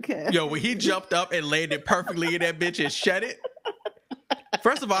inside the cab. Yo, when he jumped up and landed perfectly in that bitch and shut it.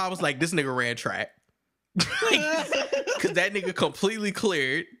 First of all, I was like, this nigga ran track. Because that nigga completely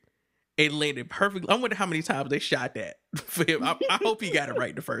cleared and landed perfectly. I wonder how many times they shot that for him. I hope he got it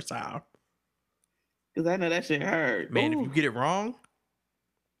right the first time. Because I know that shit hurt. Man, if you get it wrong.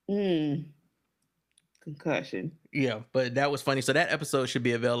 Concussion. Yeah, but that was funny. So that episode should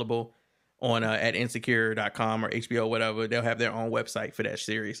be available on at insecure.com or HBO, whatever. They'll have their own website for that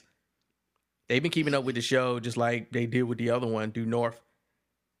series. They've been keeping up with the show just like they did with the other one, Due North.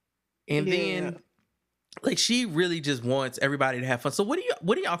 And then like she really just wants everybody to have fun. So what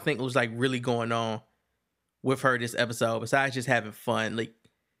do y'all think was like really going on with her this episode besides just having fun? Like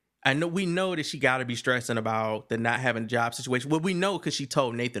we know that she got to be stressing about the not having a job situation. Well, we know because she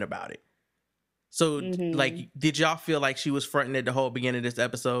told Nathan about it. So like, did y'all feel like she was fronting at the whole beginning of this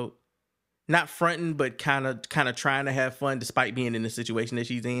episode? Not fronting, but kind of trying to have fun despite being in the situation that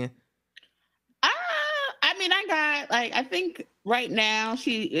she's in. I mean, I think right now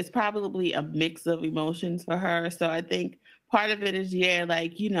she is probably a mix of emotions for her. So I think part of it is,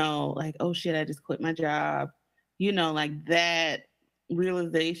 like, oh shit, I just quit my job. Like that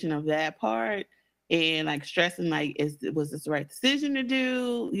realization of that part and like stressing, like, was this the right decision to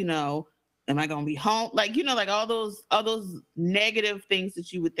do? Am I going to be home? Like, like all those negative things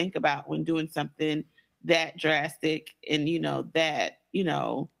that you would think about when doing something that drastic and, that,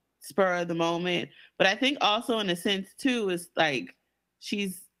 spur of the moment. But I think also in a sense too, is like,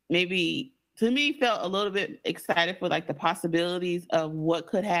 she's maybe to me felt a little bit excited for like the possibilities of what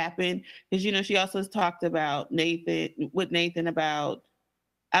could happen. Cause she also has talked about Nathan about,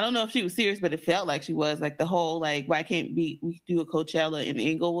 I don't know if she was serious, but it felt like she was, like the whole, like, why can't we do a Coachella in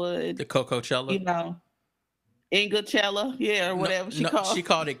Inglewood? The Coachella? Inglewood, yeah, or whatever she called it. She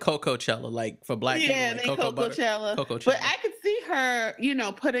called it Coachella, like for black people. Yeah, like Coachella. But I could see her,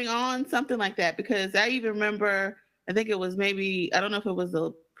 putting on something like that because I even remember, I think it was maybe, I don't know if it was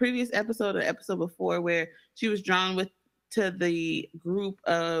the previous episode or the episode before where she was drawn with to the group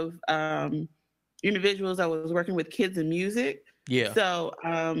of individuals I was working with, kids in music. Yeah. So,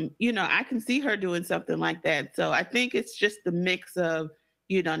 I can see her doing something like that. So I think it's just the mix of,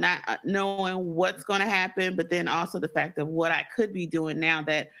 not knowing what's going to happen, but then also the fact of what I could be doing now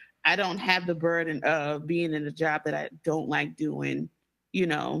that I don't have the burden of being in a job that I don't like doing.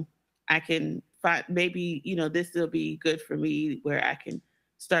 I can find maybe, this will be good for me where I can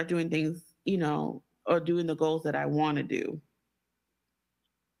start doing things, or doing the goals that I want to do.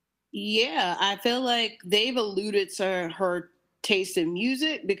 Yeah, I feel like they've alluded to her taste in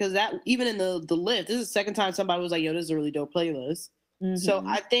music because that even in the lift, this is the second time somebody was like, yo, this is a really dope playlist. Mm-hmm. So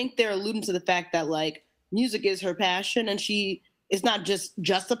I think they're alluding to the fact that like music is her passion and it's not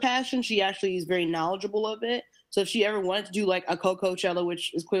just a passion. She actually is very knowledgeable of it. So if she ever wanted to do like a Coachella,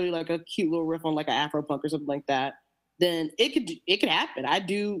 which is clearly like a cute little riff on like an Afro punk or something like that, then it could happen. I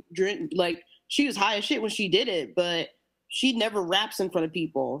do drink, like she was high as shit when she did it, but she never raps in front of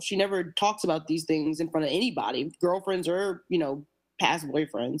people. She never talks about these things in front of anybody, girlfriends or, past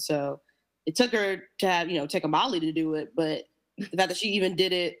boyfriends. So it took her to have, take a Molly to do it. But the fact that she even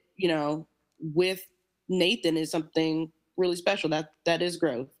did it, with Nathan is something really special. That is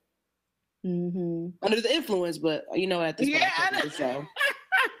growth. Mm-hmm. Under the influence, but at this point, the show.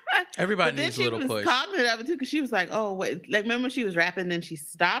 Everybody needs a little push. She was cognizant of it too, because she was like, "Oh, wait!" Like, remember she was rapping, then she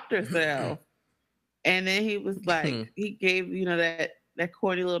stopped herself, and then he was like, he gave that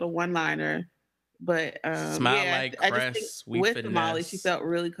corny little one-liner, but smile like crest, sweet with finesse. Molly, she felt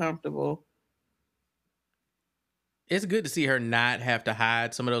really comfortable. It's good to see her not have to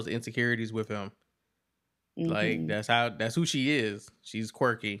hide some of those insecurities with him. Mm-hmm. Like that's who she is. She's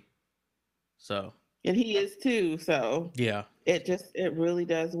quirky. So. And he is too. So yeah, it really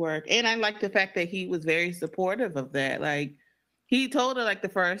does work. And I like the fact that he was very supportive of that. Like he told her like the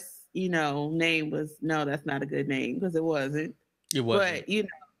first, name was, no, that's not a good name, because it wasn't. It wasn't.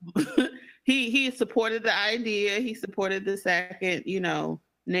 But, he supported the idea. He supported the second,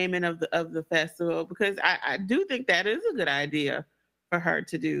 naming of the festival, because I do think that is a good idea for her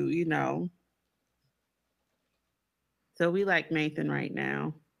to do, So we like Nathan right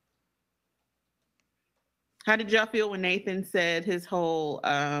now. How did y'all feel when Nathan said his whole,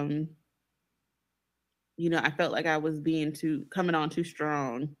 I felt like I was coming on too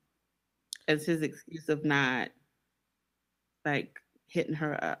strong, as his excuse of not like hitting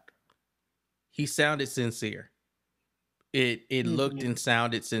her up? He sounded sincere. It looked and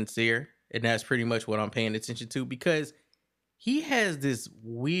sounded sincere. And that's pretty much what I'm paying attention to, because he has this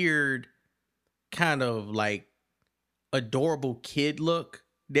weird kind of like adorable kid look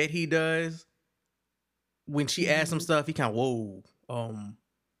that he does. When she asks him stuff, he kind of, whoa.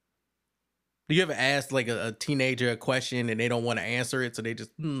 Do you ever ask like a teenager a question and they don't want to answer it, so they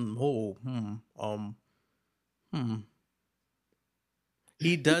just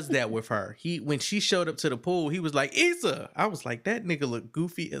He does that with her. When she showed up to the pool, he was like, Issa. I was like, that nigga look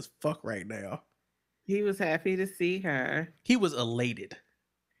goofy as fuck right now. He was happy to see her. He was elated.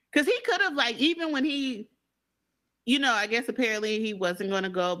 Because he could have, like, even when he, I guess apparently he wasn't going to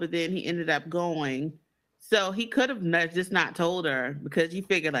go, but then he ended up going. So he could have just not told her, because he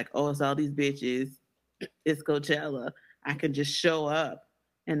figured like, oh, it's all these bitches. It's Coachella. I can just show up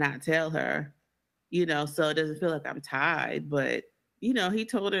and not tell her, so it doesn't feel like I'm tied. But, he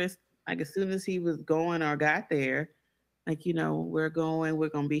told her like as soon as he was going or got there, like, we're going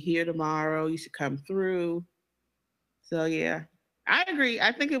to be here tomorrow. You should come through. So, yeah, I agree.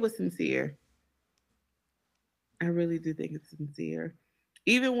 I think it was sincere. I really do think it's sincere.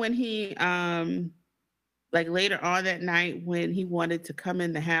 Even when he, like later on that night when he wanted to come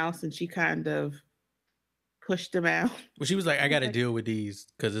in the house and she kind of pushed him out. Well, she was like, I got to deal with these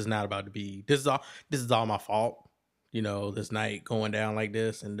because it's not about to be, this is all my fault. This night going down like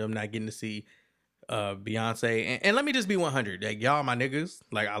this and them not getting to see Beyonce. And let me just be 100. Like, y'all my niggas.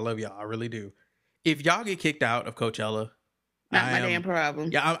 Like, I love y'all. I really do. If y'all get kicked out of Coachella, not my damn problem.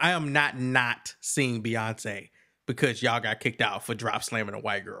 Yeah, I am not seeing Beyonce because y'all got kicked out for drop slamming a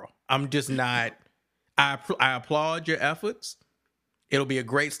white girl. I'm just not. I applaud your efforts. It'll be a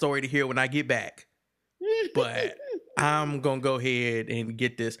great story to hear when I get back. But I'm going to go ahead and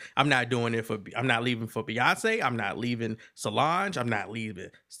get this. I'm not leaving for Beyonce. I'm not leaving Solange. I'm not leaving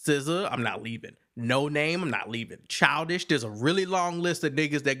SZA. I'm not leaving No Name. I'm not leaving Childish. There's a really long list of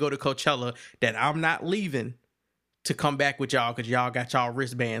niggas that go to Coachella that I'm not leaving to come back with y'all because y'all got y'all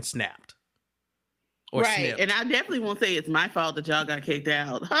wristbands snapped. Or right. snipped. And I definitely won't say it's my fault that y'all got kicked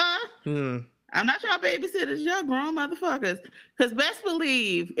out. Huh? I'm not y'all babysitters. Y'all grown motherfuckers. Because best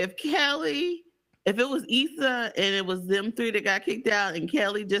believe if it was Issa and it was them three that got kicked out and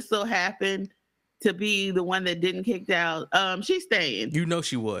Kelly just so happened to be the one that didn't kicked out. She's staying. You know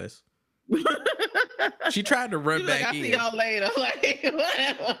she was. She tried to run back I'll in. see y'all later. Like,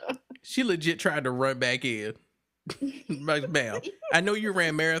 whatever. She legit tried to run back in. Like, ma'am, I know you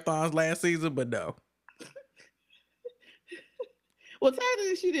ran marathons last season, but no. Well,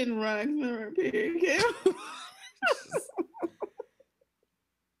 technically she didn't run. Remember, period.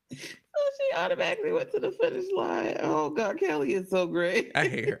 So she automatically went to the finish line. Oh God, Kelly is so great. I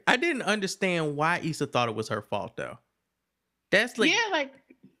hate her. I didn't understand why Issa thought it was her fault though. That's like, yeah, like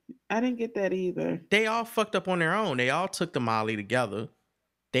I didn't get that either. They all fucked up on their own. They all took the Molly together.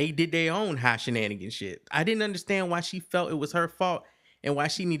 They did their own high shenanigan shit. I didn't understand why she felt it was her fault and why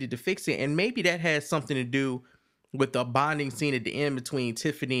she needed to fix it. And maybe that has something to do with the bonding scene at the end between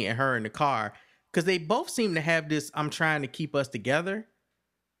Tiffany and her in the car. Because they both seem to have this I'm trying to keep us together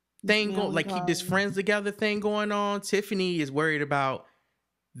thing going, like keep this friends together thing going on. Tiffany is worried about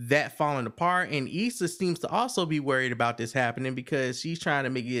that falling apart. And Issa seems to also be worried about this happening because she's trying to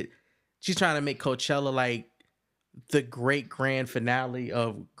make Coachella like the great grand finale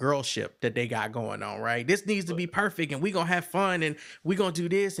of girlship that they got going on, right? This needs to be perfect and we gonna have fun and we gonna do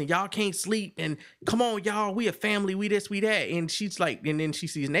this and y'all can't sleep and come on y'all, we a family, we this, we that. And she's like, and then she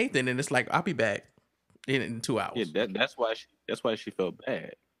sees Nathan and it's like, I'll be back in 2 hours. Yeah, that's why she felt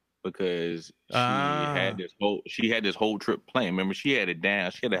bad. Because she had this whole trip planned. Remember, she had it down.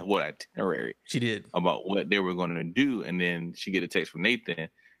 She had that whole itinerary. She did about what they were going to do, and then she get a text from Nathan,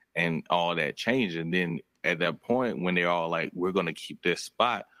 and all that changed. And then at that point, when they're all like, "We're going to keep this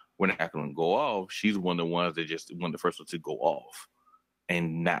spot. We're not going to go off," she's one of the ones that just one of the first ones to go off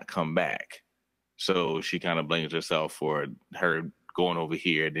and not come back. So she kind of blames herself for her going over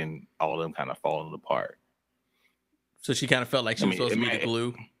here, then all of them kind of falling apart. So she kind of felt like she was supposed to be the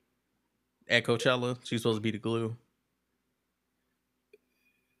glue. At Coachella, she's supposed to be the glue.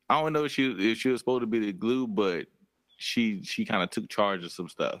 I don't know if she was supposed to be the glue, but she kind of took charge of some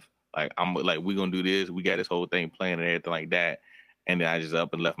stuff. Like we're gonna do this. We got this whole thing planned and everything like that. And then I just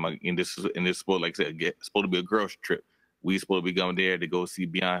up and left this is supposed, like I said, supposed to be a girls trip. We supposed to be going there to go see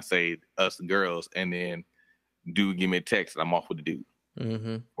Beyonce, us the girls, and then dude give me a text and I'm off with the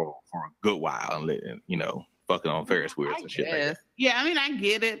dude for a good while and fucking on Ferris wheels and shit like that. Yeah, I mean, I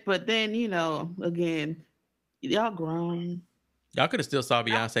get it, but then, again, y'all grown. Y'all could have still saw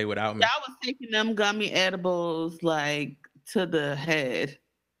Beyonce without me. Y'all was taking them gummy edibles, like, to the head.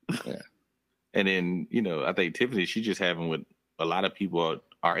 Yeah. And then, I think Tiffany, she's just having what a lot of people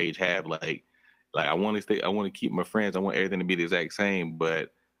our age have, like I want to keep my friends. I want everything to be the exact same, but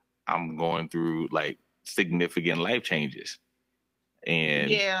I'm going through, like, significant life changes. And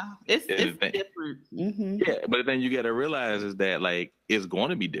yeah, it's different. Mm-hmm. Yeah, but then you got to realize is that like it's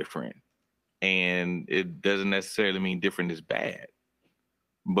going to be different, and it doesn't necessarily mean different is bad.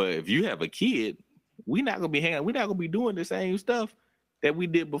 But if you have a kid, we're not gonna be hanging. We're not gonna be doing the same stuff that we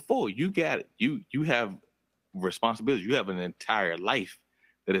did before. You got it. You have responsibilities. You have an entire life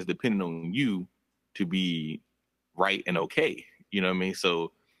that is dependent on you to be right and okay. You know what I mean?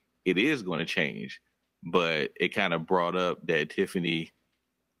 So it is going to change. But it kind of brought up that Tiffany,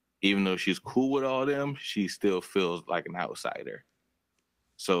 even though she's cool with all them, she still feels like an outsider.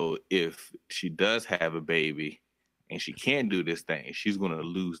 So if she does have a baby and she can't do this thing, she's going to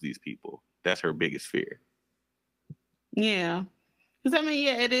lose these people. That's her biggest fear. Yeah. Because, I mean,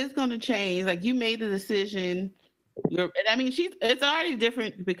 yeah, it is going to change. Like, you made the decision. It's already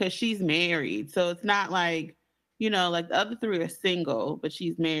different because she's married. So it's not like, like the other three are single, but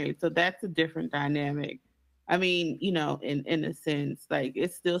she's married. So that's a different dynamic. I mean, in a sense, like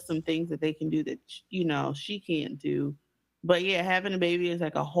it's still some things that they can do that, she can't do. But yeah, having a baby is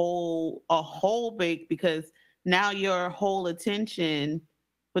like a whole big, because now your whole attention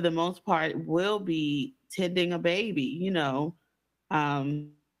for the most part will be tending a baby,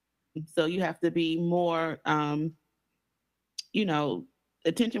 so you have to be more,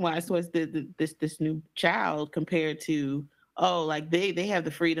 attention-wise towards this new child compared to, like they have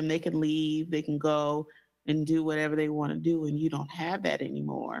the freedom, they can leave, they can go and do whatever they want to do, and you don't have that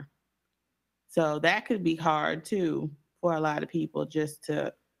anymore. So that could be hard too for a lot of people, just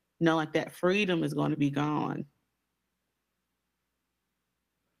to know like that freedom is going to be gone.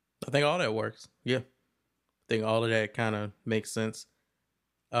 I think all that works. Yeah. I think all of that kind of makes sense.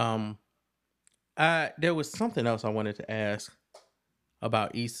 There was something else I wanted to ask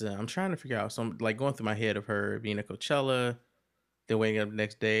about Issa. I'm trying to figure out going through my head of her being at Coachella, then waking up the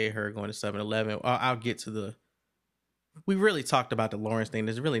next day, her going to 7-Eleven. I'll get to we really talked about the Lawrence thing.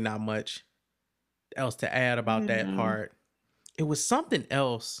 There's really not much else to add about that part. It was something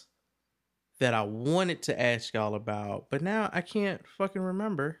else that I wanted to ask y'all about, but now I can't fucking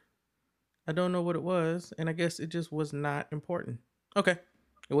remember. I don't know what it was, and I guess it just was not important. Okay,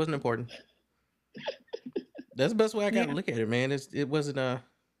 it wasn't important. That's the best way I got to look at it, man. It wasn't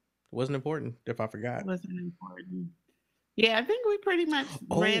important if I forgot. It wasn't important. Yeah, I think we pretty much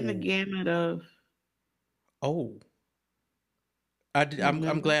ran the gamut of. Oh,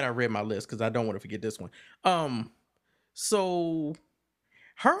 I'm glad I read my list because I don't want to forget this one. So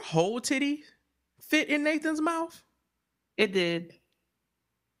her whole titty fit in Nathan's mouth. It did.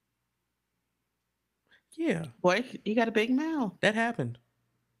 Yeah. Boy, you got a big mouth. That happened.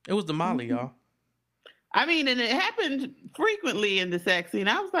 It was the Molly, y'all. I mean, and it happened frequently in the sex scene.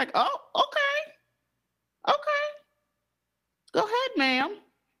 I was like, oh, okay. Go ahead, ma'am.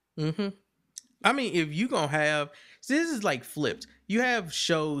 Mm-hmm. I mean, if you gonna have, see, this is like flipped. You have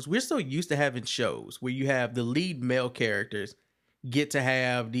shows, we're so used to having shows where you have the lead male characters get to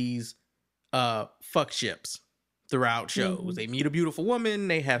have these fuck ships throughout shows. Mm-hmm. They meet a beautiful woman,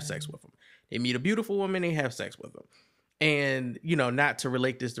 they have sex with them. They meet a beautiful woman, they have sex with them. And, you know, not to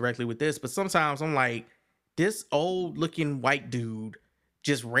relate this directly with this, but sometimes I'm like, this old looking white dude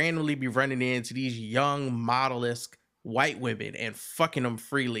just randomly be running into these young model-esque white women and fucking them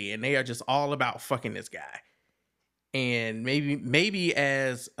freely. And they are just all about fucking this guy. And maybe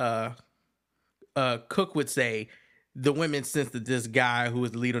as Cook would say, the women sense that this guy who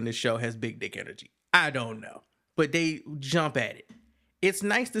is the lead on this show has big dick energy. I don't know, but they jump at it. It's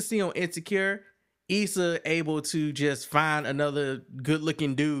nice to see on Insecure, Issa able to just find another good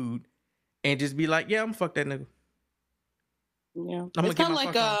looking dude and just be like, yeah, I'm gonna fuck that nigga. Yeah. It's kind of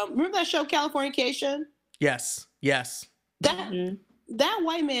like, remember that show Californication? Yes. That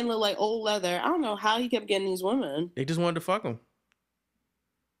white man looked like old leather. I don't know how he kept getting these women. They just wanted to fuck him.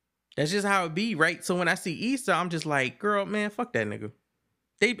 That's just how it be, right? So when I see Issa, I'm just like, girl, man, fuck that nigga.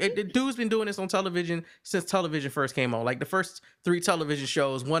 The dude's been doing this on television since television first came on. Like the first 3 television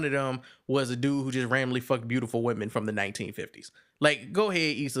shows, one of them was a dude who just randomly fucked beautiful women from the 1950s. Like, go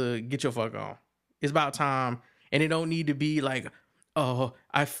ahead, Issa, get your fuck on. It's about time. And it don't need to be like, oh,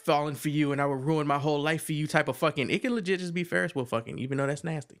 I've fallen for you and I would ruin my whole life for you type of fucking. It can legit just be Ferris wheel fucking, even though that's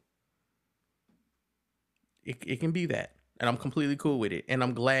nasty. It can be that. And I'm completely cool with it. And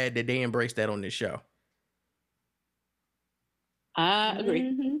I'm glad that they embraced that on this show. I agree.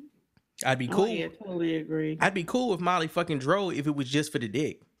 Mm-hmm. I'd be cool. Oh, yeah, totally agree. I'd be cool with Molly fucking Dro if it was just for the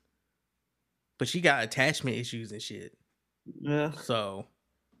dick. But she got attachment issues and shit. Yeah. So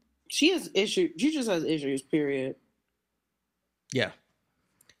she has issues. She just has issues, period. Yeah.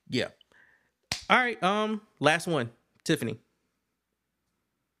 All right. Last one. Tiffany.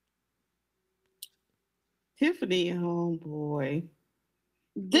 Oh boy.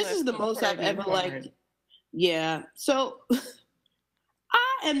 This is the most I've ever liked. Yeah. So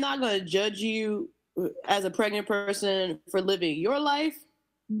I am not going to judge you as a pregnant person for living your life,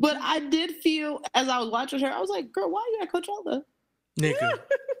 but I did feel as I was watching her, I was like, girl, why are you at Coachella? Nigga.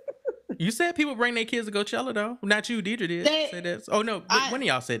 You said people bring their kids to Coachella, though. Not you, Deidre did. Say this. Oh, no. One of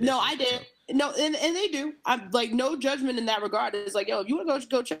y'all said this. No, I did. So. No, and they do. I'm like, no judgment in that regard. It's like, yo, if you want to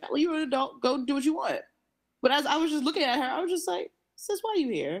go to Coachella, you're an adult, go do what you want. But as I was just looking at her, I was just like, sis, why are you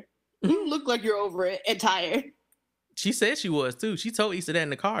here? You look like you're over it and tired. She said she was, too. She told Issa that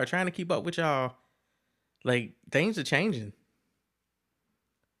in the car, trying to keep up with y'all. Like, things are changing.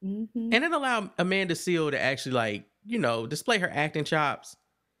 Mm-hmm. And it allowed Amanda Seale to actually, like, you know, display her acting chops,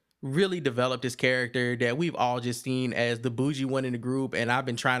 really develop this character that we've all just seen as the bougie one in the group. And I've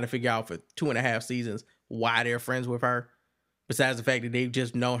been trying to figure out for 2.5 seasons why they're friends with her, besides the fact that they've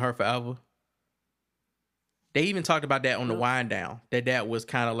just known her forever. They even talked about that on the wind down, that was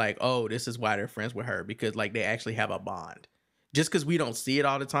kind of like, oh, this is why they're friends with her, because like they actually have a bond. Just because we don't see it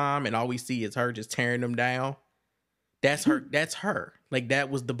all the time and all we see is her just tearing them down. That's her. That's her. Like that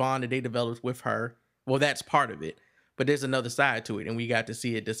was the bond that they developed with her. Well, that's part of it, but there's another side to it, and we got to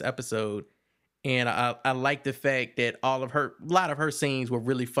see it this episode. And I like the fact that a lot of her scenes were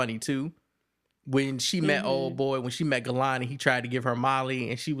really funny too. When she met old boy, when she met Galani, he tried to give her Molly,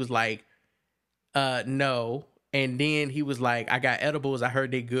 and she was like, no. And then he was like, I got edibles. I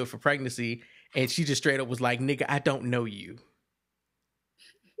heard they good for pregnancy. And she just straight up was like, nigga, I don't know you.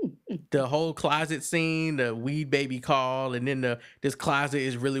 The whole closet scene, the weed baby call, and then this closet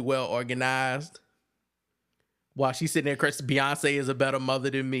is really well organized. While she's sitting there, Beyonce is a better mother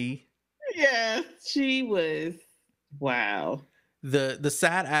than me. Yeah, she was. Wow. The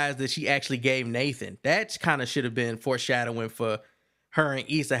side eyes that she actually gave Nathan, that kind of should have been foreshadowing for her and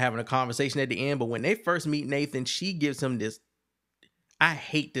Issa having a conversation at the end. But when they first meet Nathan, she gives him this, I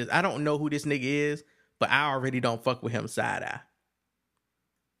hate this. I don't know who this nigga is, but I already don't fuck with him side eye.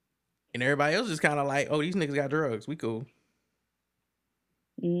 And everybody else is kind of like, oh, these niggas got drugs. We cool.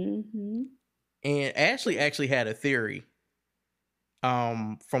 Mm-hmm. And Ashley actually had a theory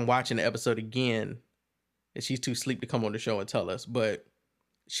from watching the episode again. And she's too asleep to come on the show and tell us. But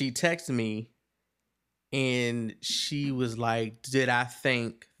she texted me and she was like, did I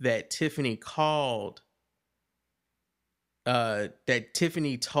think that Tiffany called, that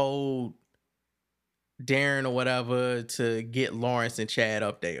Tiffany told Darren or whatever to get Lawrence and Chad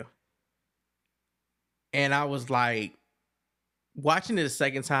up there? And I was like, watching it a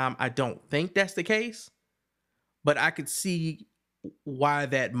second time, I don't think that's the case. But I could see why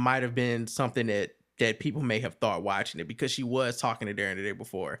that might have been something that people may have thought watching it, because she was talking to Darren the day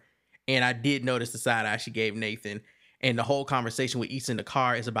before. And I did notice the side eye she gave Nathan. And the whole conversation with Issa in the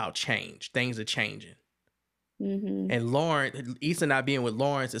car is about change. Things are changing. Mm-hmm. And Issa not being with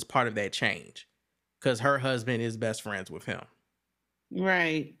Lawrence is part of that change, because her husband is best friends with him.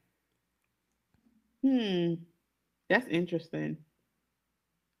 Right. That's interesting.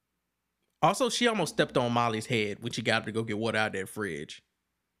 Also, she almost stepped on Molly's head when she got up to go get water out of that fridge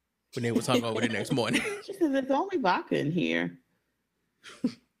when they was hungover the next morning. She said, there's only vodka in here.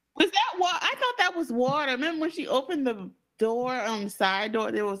 Was that water? I thought that was water. Remember when she opened the door on the side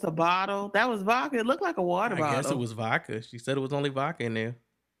door, there was a bottle? That was vodka. It looked like a water bottle. I guess it was vodka. She said it was only vodka in there.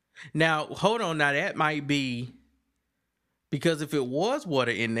 Now, hold on. Now, that might be because if it was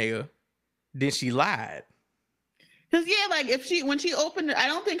water in there, then she lied. Because, yeah, like when she opened it, I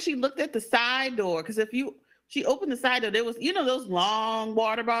don't think she looked at the side door. Because she opened the side door, there was, those long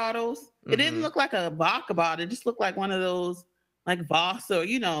water bottles. It didn't look like a vodka bottle. It just looked like one of those, like Voss or,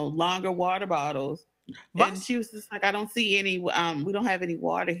 longer water bottles. And she was just like, I don't see any, we don't have any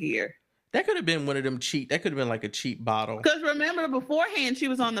water here. That could have been one of them cheap, that could have been like a cheap bottle. Because remember, beforehand, she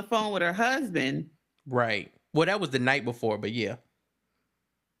was on the phone with her husband. Right. Well, that was the night before, but yeah.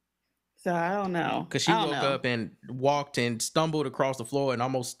 So I don't know. Because she woke up and walked and stumbled across the floor and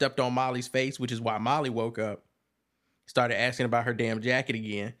almost stepped on Molly's face, which is why Molly woke up. Started asking about her damn jacket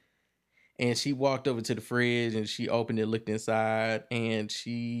again. And she walked over to the fridge and she opened it, looked inside, and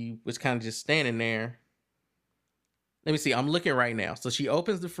she was kind of just standing there. Let me see. I'm looking right now. So she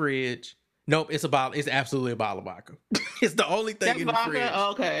opens the fridge. Nope, it's absolutely a bottle of vodka. It's the only thing in the fridge.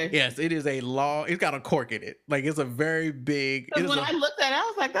 Okay. Yes, it is it's got a cork in it. Like, it's a very big. When I looked at it, I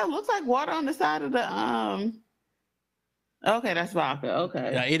was like, that looks like water on the side of the Okay, that's vodka.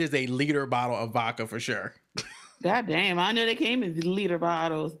 Okay. Yeah, it is a liter bottle of vodka for sure. God damn, I knew they came in liter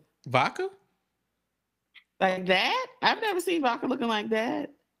bottles. Vodka? Like that? I've never seen vodka looking like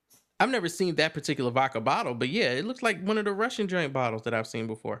that. I've never seen that particular vodka bottle, but yeah, it looks like one of the Russian joint bottles that I've seen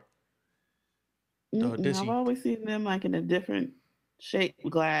before. I've always seen them like in a different shaped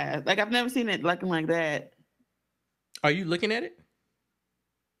glass. Like I've never seen it looking like that. Are you looking at it?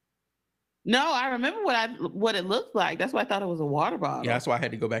 No, I remember what it looked like. That's why I thought it was a water bottle. Yeah, that's why I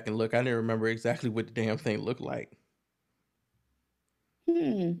had to go back and look. I didn't remember exactly what the damn thing looked like.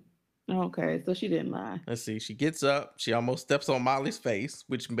 Okay, so she didn't lie. Let's see. She gets up. She almost steps on Molly's face,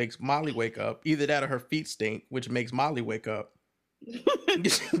 which makes Molly wake up. Either that or her feet stink, which makes Molly wake up.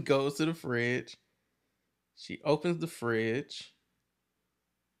 She goes to the fridge. She opens the fridge.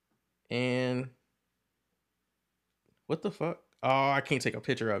 And what the fuck? Oh, I can't take a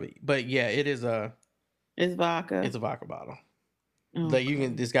picture of it. But yeah, it's vodka. It's a vodka bottle. Like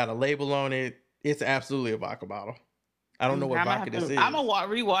it's got a label on it. It's absolutely a vodka bottle. I don't know what vodka this is. I'm gonna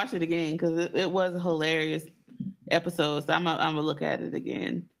rewatch it again because it was a hilarious episode. So I'm gonna look at it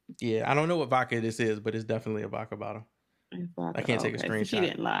again. Yeah, I don't know what vodka this is, but it's definitely a vodka bottle. I can't take a screenshot. So she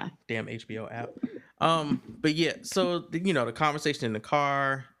didn't lie. Damn HBO app. But yeah, so the conversation in the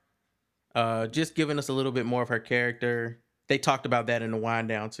car, just giving us a little bit more of her character. They talked about that in the wind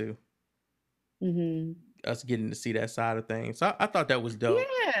down too. Us getting to see that side of things. So I thought that was dope.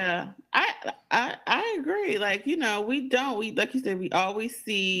 Yeah, I agree. Like, we like you said, we always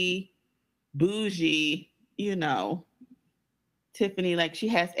see bougie, Tiffany, like she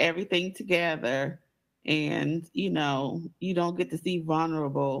has everything together and, you don't get to see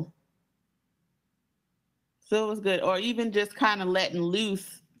vulnerable. So it was good. Or even just kind of letting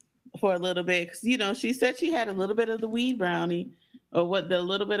loose for a little bit. Cause, she said she had a little bit of the weed brownie or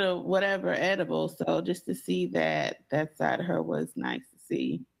little bit of whatever edible. So just to see that side of her was nice to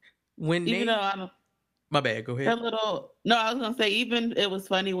see. My bad, go ahead. No, I was going to say, even it was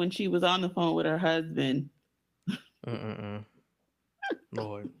funny when she was on the phone with her husband.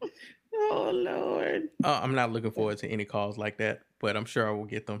 Lord. Oh, Lord. I'm not looking forward to any calls like that, but I'm sure I will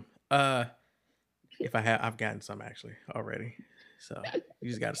get them. If I've gotten some actually already. So you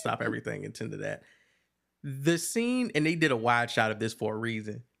just got to stop everything and tend to that. The scene, and they did a wide shot of this for a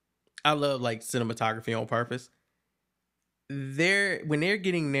reason. I love like cinematography on purpose. when they're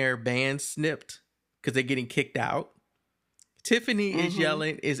getting their band snipped because they're getting kicked out, Tiffany is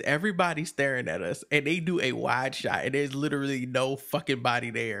yelling, "Is everybody staring at us?" And they do a wide shot, and there's literally no fucking body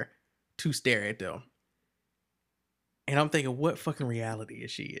there to stare at them. And I'm thinking, what fucking reality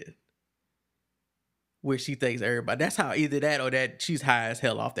is she in? Where she thinks everybody. That's how either that or that she's high as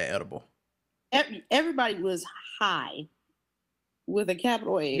hell off that edible. Everybody was high with a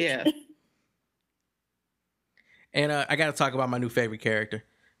capital H. Yeah. And I got to talk about my new favorite character.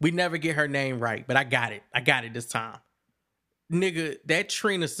 We never get her name right, but I got it. I got it this time. Nigga, that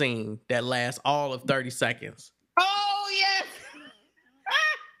Trina scene that lasts all of 30 seconds. Oh, yes.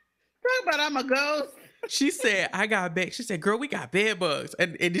 Talk about I'm a ghost. She said, I got bed. She said, girl, we got bed bugs.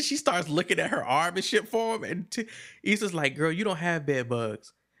 And then she starts looking at her arm and shit for him. And Issa's like, girl, you don't have bed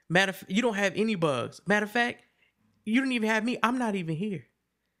bugs. You don't have any bugs. Matter of fact, you don't even have me. I'm not even here.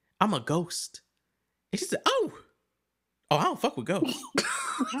 I'm a ghost. And she said, oh, I don't fuck with ghosts.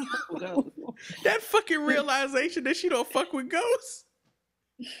 That fucking realization that she don't fuck with ghosts.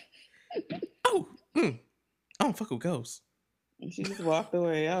 I don't fuck with ghosts. She just walked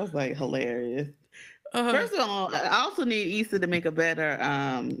away. I was like, hilarious. First of all, I also need Issa to make a better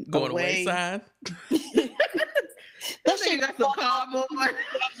going away sign. That shit got some cardboard.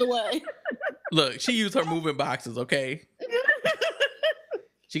 Away. Look, she used her moving boxes, okay?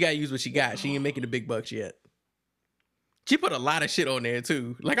 She gotta use what she got. She ain't making the big bucks yet. She put a lot of shit on there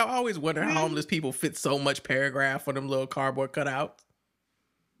too. Like, I always wonder how homeless people fit so much paragraph on them little cardboard cutouts.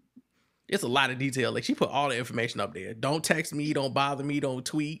 It's a lot of detail. Like, she put all the information up there. Don't text me. Don't bother me. Don't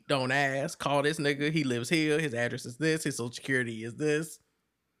tweet. Don't ask. Call this nigga. He lives here. His address is this. His social security is this.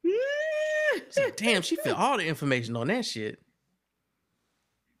 So, damn, she fit all the information on that shit.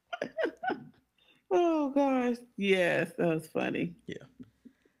 Oh gosh. Yes, that was funny. Yeah.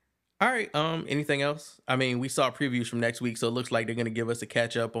 All right. Anything else? I mean, we saw previews from next week, so it looks like they're gonna give us a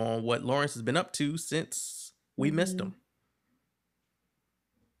catch up on what Lawrence has been up to since we missed him.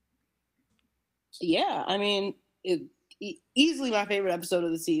 Yeah, I mean, easily my favorite episode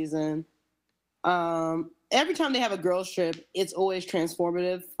of the season. Every time they have a girls trip, it's always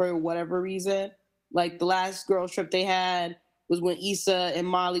transformative for whatever reason. Like the last girls trip they had was when Issa and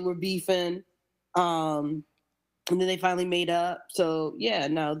Molly were beefing, and then they finally made up. So yeah,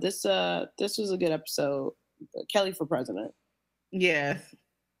 no, this was a good episode. Kelly for president. Yes,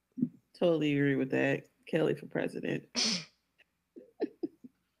 totally agree with that. Kelly for president.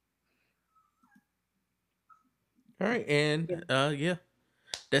 All right, and yeah,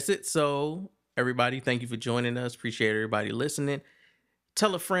 that's it. So everybody, thank you for joining us. Appreciate everybody listening.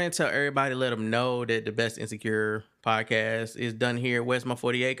 Tell a friend, tell everybody, let them know that the Best Insecure podcast is done here. Where's My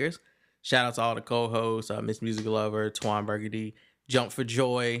 40 Acres? Shout out to all the co-hosts, Miss Music Lover, Twan Burgundy, Jump for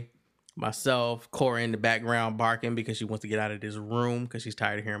Joy, myself, Cora in the background barking because she wants to get out of this room because she's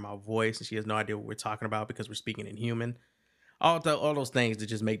tired of hearing my voice and she has no idea what we're talking about because we're speaking in human. All those things that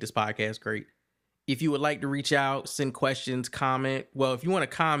just make this podcast great. If you would like to reach out, send questions, comment. Well, if you want to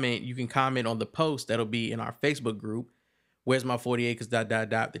comment, you can comment on the post that'll be in our Facebook group. Where's My 40 Acres, ...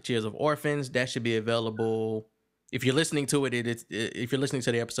 The Tears of Orphans. That should be available. If you're listening to it, if you're listening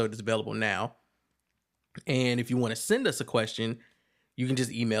to the episode, it's available now. And if you want to send us a question, you can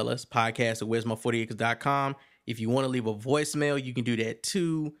just email us, podcast@where'smy40acres.com. If you want to leave a voicemail, you can do that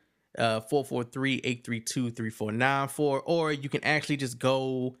too, 443-832-3494. Or you can actually just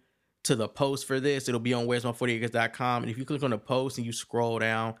go to the post for this. It'll be on where'smy40acres.com. And if you click on the post and you scroll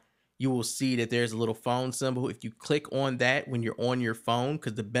down, you will see that there's a little phone symbol. If you click on that when you're on your phone,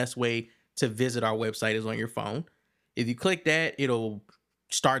 because the best way to visit our website is on your phone. If you click that, it'll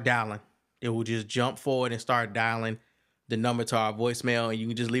start dialing. It will just jump forward and start dialing the number to our voicemail, and you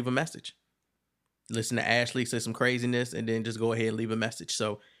can just leave a message. Listen to Ashley say some craziness, and then just go ahead and leave a message.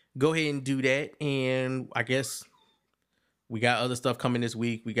 So go ahead and do that, and I guess we got other stuff coming this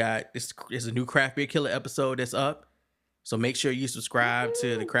week. We got it's a new Craft Beer Killer episode that's up. So make sure you subscribe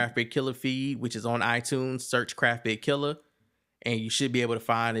to the Craft Beer Killer feed, which is on iTunes. Search Craft Beer Killer, and you should be able to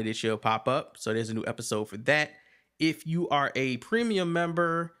find it. It should pop up. So there's a new episode for that. If you are a premium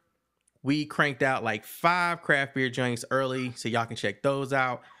member, we cranked out like 5 craft beer joints early, so y'all can check those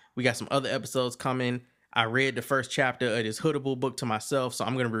out. We got some other episodes coming. I read the first chapter of this Hoodable book to myself, so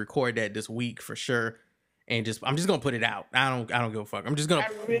I'm gonna record that this week for sure. And I'm just gonna put it out. I don't give a fuck. I'm just gonna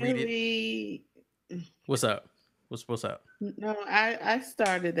read it. What's up? What's up? No, I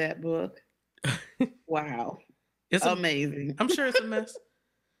started that book. Wow, it's amazing. I'm sure it's a mess.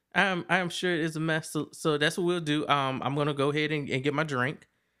 I'm sure it is a mess. So that's what we'll do. I'm gonna go ahead and get my drink,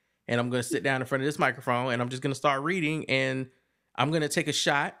 and I'm gonna sit down in front of this microphone, and I'm just gonna start reading, and I'm gonna take a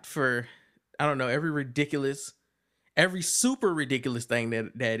shot for, I don't know, every ridiculous every super ridiculous thing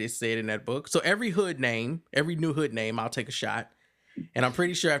that is said in that book. So every new hood name, I'll take a shot. And I'm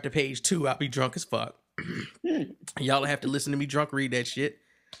pretty sure after page 2, I'll be drunk as fuck. Y'all have to listen to me drunk read that shit.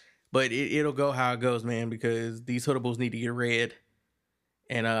 But it'll go how it goes, man, because these hoodables need to get read.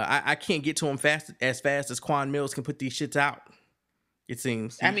 And I can't get to them as fast as Quan Mills can put these shits out. It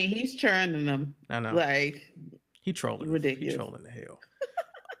seems. I mean, he's churning them. I know. Like, he trolling. Ridiculous. He trolling the hell.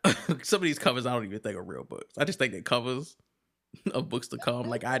 Some of these covers I don't even think are real books. I just think they're covers of books to come,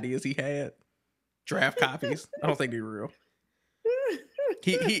 like ideas he had, draft copies. I don't think they're real.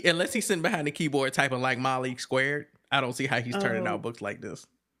 He unless he's sitting behind the keyboard typing like Molly Squared, I don't see how he's turning out books like this.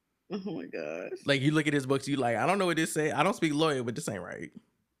 Oh my gosh. Like, you look at his books, you like, I don't know what this say. I don't speak lawyer, but this ain't right.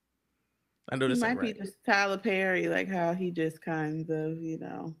 I know this ain't right. Might be just Tyler Perry, like how he just kind of,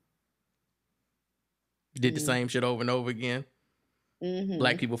 did the same shit over and over again. Mm-hmm.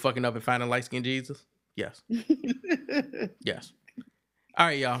 Black people fucking up and finding light-skinned Jesus. Yes. Yes. All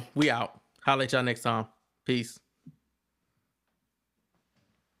right, y'all. We out. Holla at y'all next time. Peace.